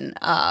conversation.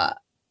 I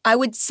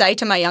would say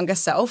to my younger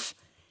self,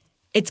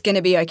 it's going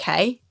to be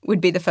okay,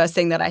 would be the first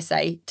thing that I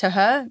say to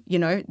her. You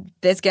know,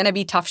 there's going to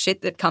be tough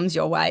shit that comes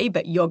your way,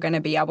 but you're going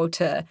to be able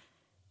to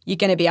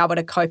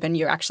cope, and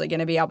you're actually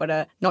going to be able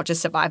to not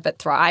just survive but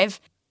thrive.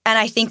 And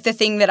I think the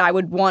thing that I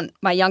would want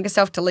my younger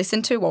self to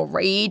listen to or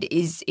read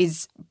is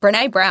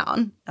Brené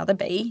Brown, another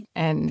B,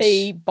 and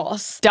B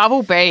boss.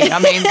 Double B. I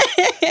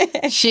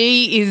mean,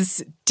 she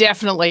is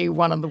definitely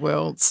one of the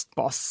world's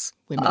boss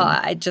women.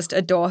 I just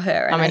adore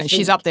her. And I mean,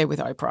 she's up there with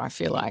Oprah, I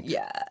feel like.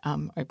 Yeah.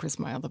 Oprah's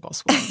my other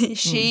boss woman.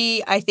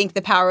 I think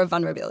the power of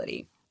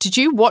vulnerability. Did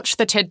you watch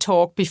the TED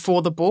Talk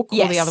before the book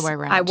or the other way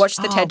around? I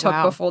watched the TED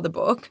Talk before the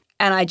book,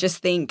 and I just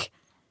think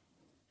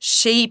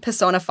she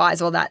personifies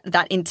all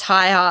that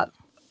entire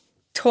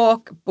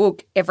talk,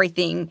 book,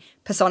 everything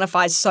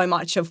personifies so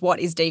much of what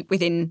is deep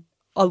within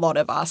a lot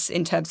of us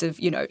in terms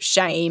of, you know,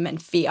 shame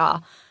and fear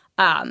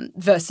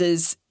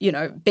versus, you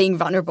know, being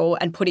vulnerable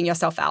and putting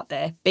yourself out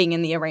there, being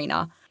in the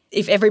arena.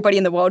 If everybody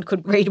in the world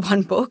could read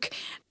one book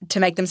to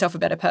make themselves a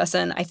better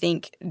person, I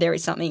think there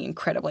is something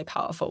incredibly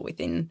powerful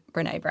within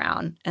Brené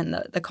Brown and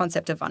the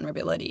concept of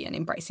vulnerability and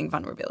embracing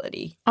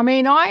vulnerability. I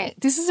mean,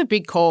 this is a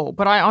big call,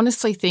 but I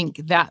honestly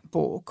think that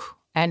book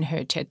and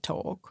her TED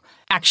Talk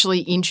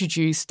actually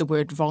introduced the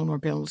word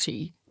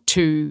vulnerability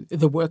to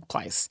the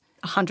workplace.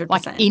 100%.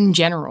 Like in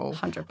general.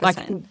 100%. Like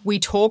we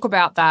talk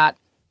about that.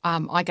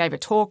 I gave a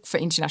talk for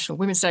International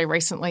Women's Day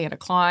recently at a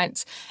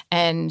client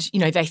and, you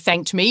know, they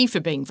thanked me for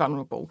being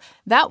vulnerable.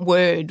 That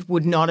word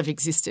would not have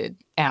existed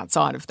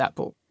outside of that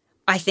book.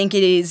 I think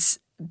it is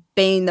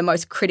been the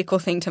most critical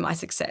thing to my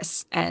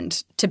success,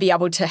 and to be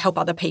able to help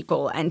other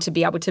people and to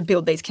be able to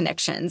build these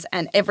connections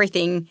and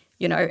everything,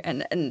 you know,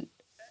 and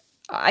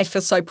I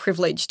feel so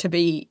privileged to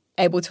be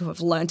able to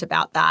have learnt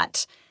about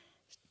that,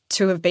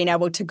 to have been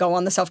able to go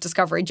on the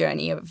self-discovery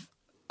journey of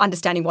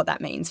understanding what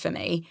that means for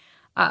me.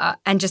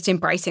 And just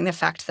embracing the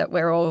fact that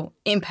we're all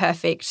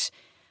imperfect,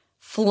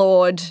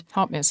 flawed,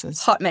 hot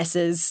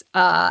messes.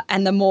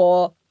 And the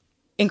more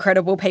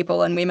incredible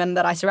people and women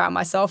that I surround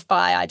myself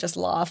by, I just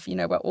laugh. You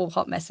know, we're all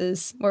hot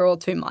messes. We're all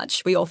too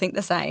much. We all think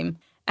the same.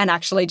 And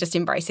actually just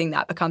embracing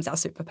that becomes our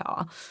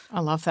superpower. I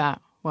love that.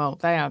 Well,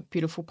 they are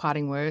beautiful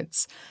parting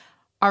words.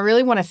 I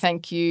really want to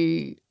thank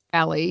you,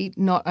 Ali,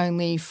 not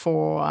only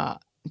for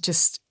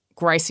just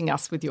gracing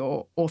us with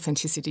your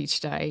authenticity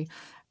today,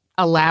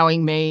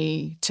 allowing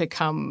me to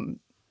come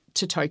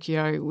to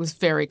Tokyo. It was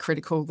very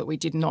critical that we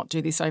did not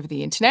do this over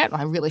the internet.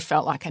 I really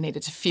felt like I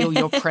needed to feel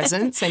your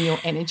presence and your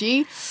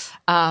energy.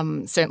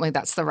 Certainly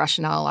that's the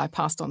rationale I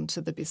passed on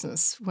to the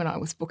business when I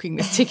was booking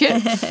this ticket.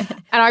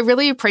 And I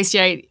really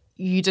appreciate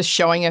you just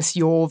showing us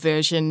your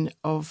version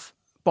of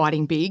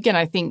biting big. And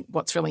I think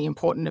what's really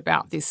important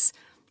about this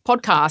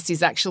podcast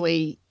is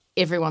actually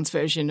everyone's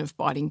version of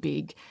biting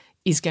big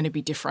is going to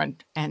be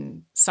different,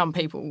 and some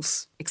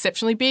people's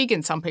exceptionally big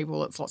and some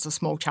people it's lots of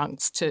small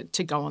chunks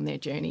to go on their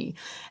journey.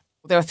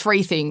 There are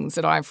 3 things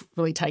that I've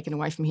really taken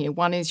away from here.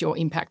 One is your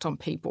impact on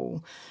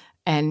people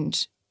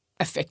and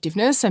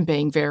effectiveness and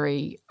being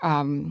very,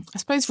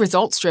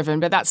 results driven,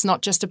 but that's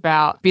not just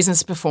about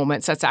business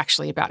performance. That's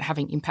actually about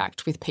having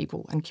impact with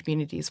people and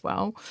community as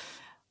well.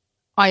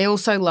 I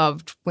also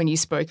loved when you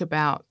spoke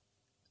about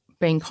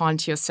being kind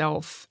to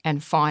yourself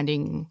and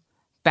finding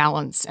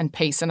balance and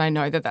peace. And I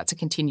know that that's a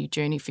continued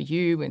journey for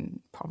you and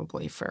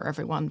probably for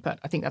everyone, but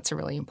I think that's a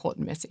really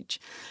important message.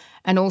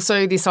 And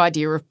also this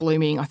idea of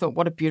blooming, I thought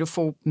what a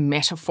beautiful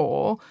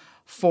metaphor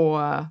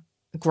for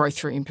growth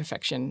through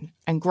imperfection.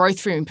 And growth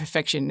through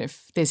imperfection,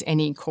 if there's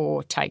any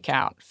core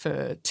takeout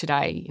for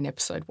today in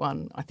episode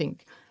 1, I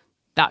think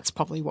that's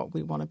probably what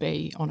we want to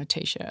be on a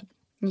T-shirt.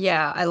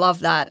 Yeah, I love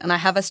that. And I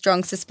have a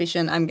strong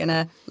suspicion I'm going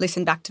to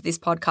listen back to this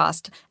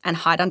podcast and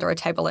hide under a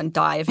table and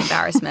die of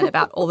embarrassment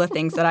about all the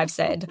things that I've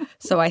said.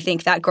 So I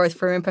think that growth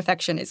through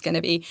imperfection is going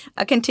to be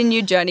a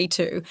continued journey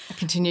too. A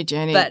continued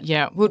journey, but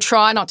yeah. We'll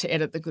try not to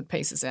edit the good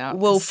pieces out.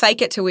 We'll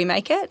fake it till we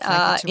make it,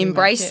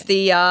 embrace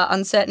the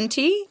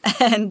uncertainty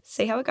and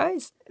see how it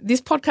goes.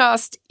 This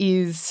podcast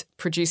is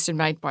produced and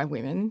made by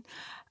women.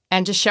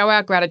 And to show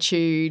our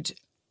gratitude,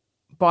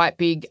 Bite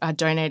Big are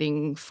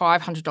donating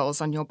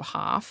 $500 on your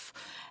behalf,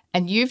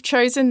 and you've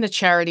chosen the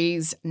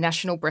charities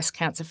National Breast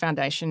Cancer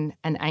Foundation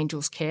and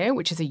Angels Care,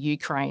 which is a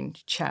Ukraine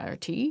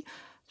charity.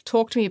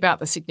 Talk to me about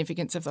the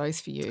significance of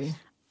those for you.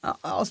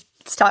 I'll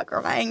start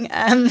crying.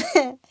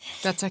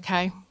 That's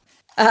okay.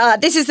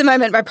 This is the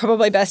moment I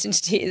probably burst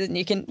into tears, and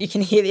you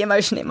can hear the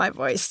emotion in my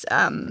voice.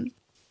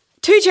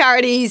 2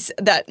 charities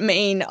that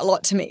mean a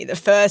lot to me. The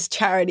first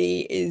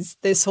charity is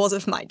the source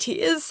of my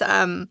tears.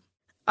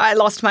 I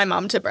lost my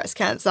mum to breast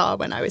cancer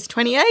when I was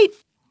 28.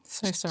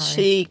 So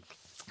sorry.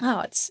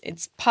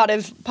 It's part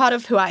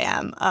of who I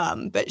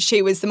am. But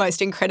she was the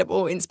most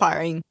incredible,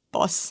 inspiring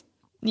boss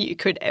you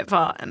could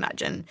ever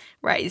imagine.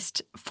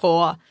 Raised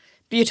 4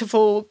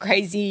 beautiful,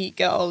 crazy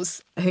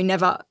girls who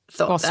never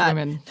thought boss that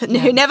women.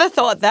 who never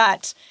thought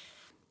that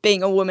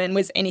being a woman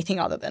was anything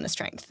other than a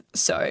strength.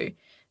 So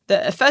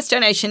the first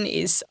donation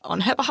is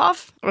on her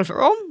behalf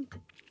overall.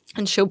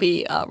 And she'll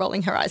be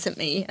rolling her eyes at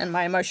me and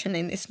my emotion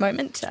in this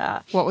moment.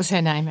 What was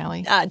her name,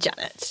 Ellie?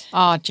 Janet.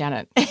 Oh,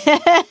 Janet.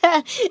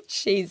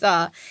 She's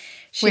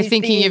We're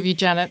thinking of you,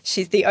 Janet.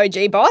 She's the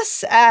OG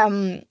boss.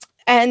 And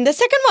the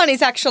second one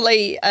is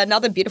actually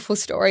another beautiful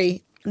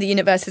story. The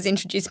universe has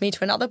introduced me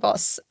to another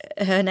boss.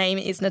 Her name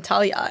is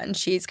Natalia, and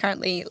she's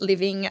currently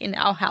living in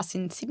our house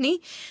in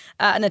Sydney.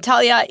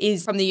 Natalia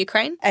is from the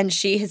Ukraine, and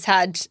she has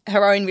had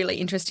her own really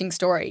interesting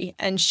story.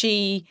 And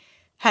she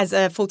has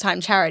a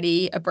full-time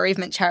charity, a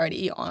bereavement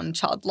charity on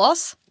child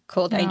loss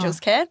called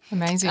Angels Care.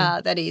 Amazing.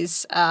 That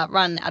is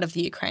run out of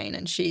the Ukraine,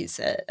 and she's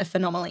a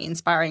phenomenally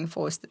inspiring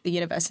force that the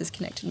universe has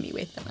connected me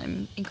with, and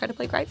I'm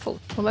incredibly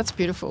grateful. Well, that's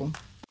beautiful.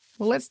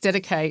 Well, let's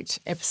dedicate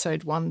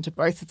episode 1 to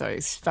both of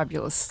those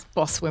fabulous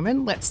boss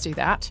women. Let's do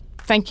that.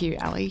 Thank you,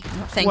 Ali.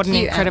 Thank what an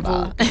you, incredible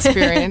Amber.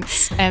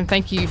 experience, and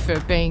thank you for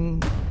being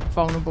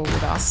vulnerable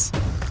with us.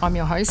 I'm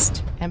your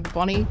host, Amber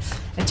Bonney.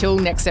 Until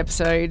next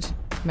episode,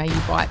 may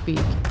you bite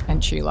big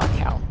and chew like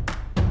hell.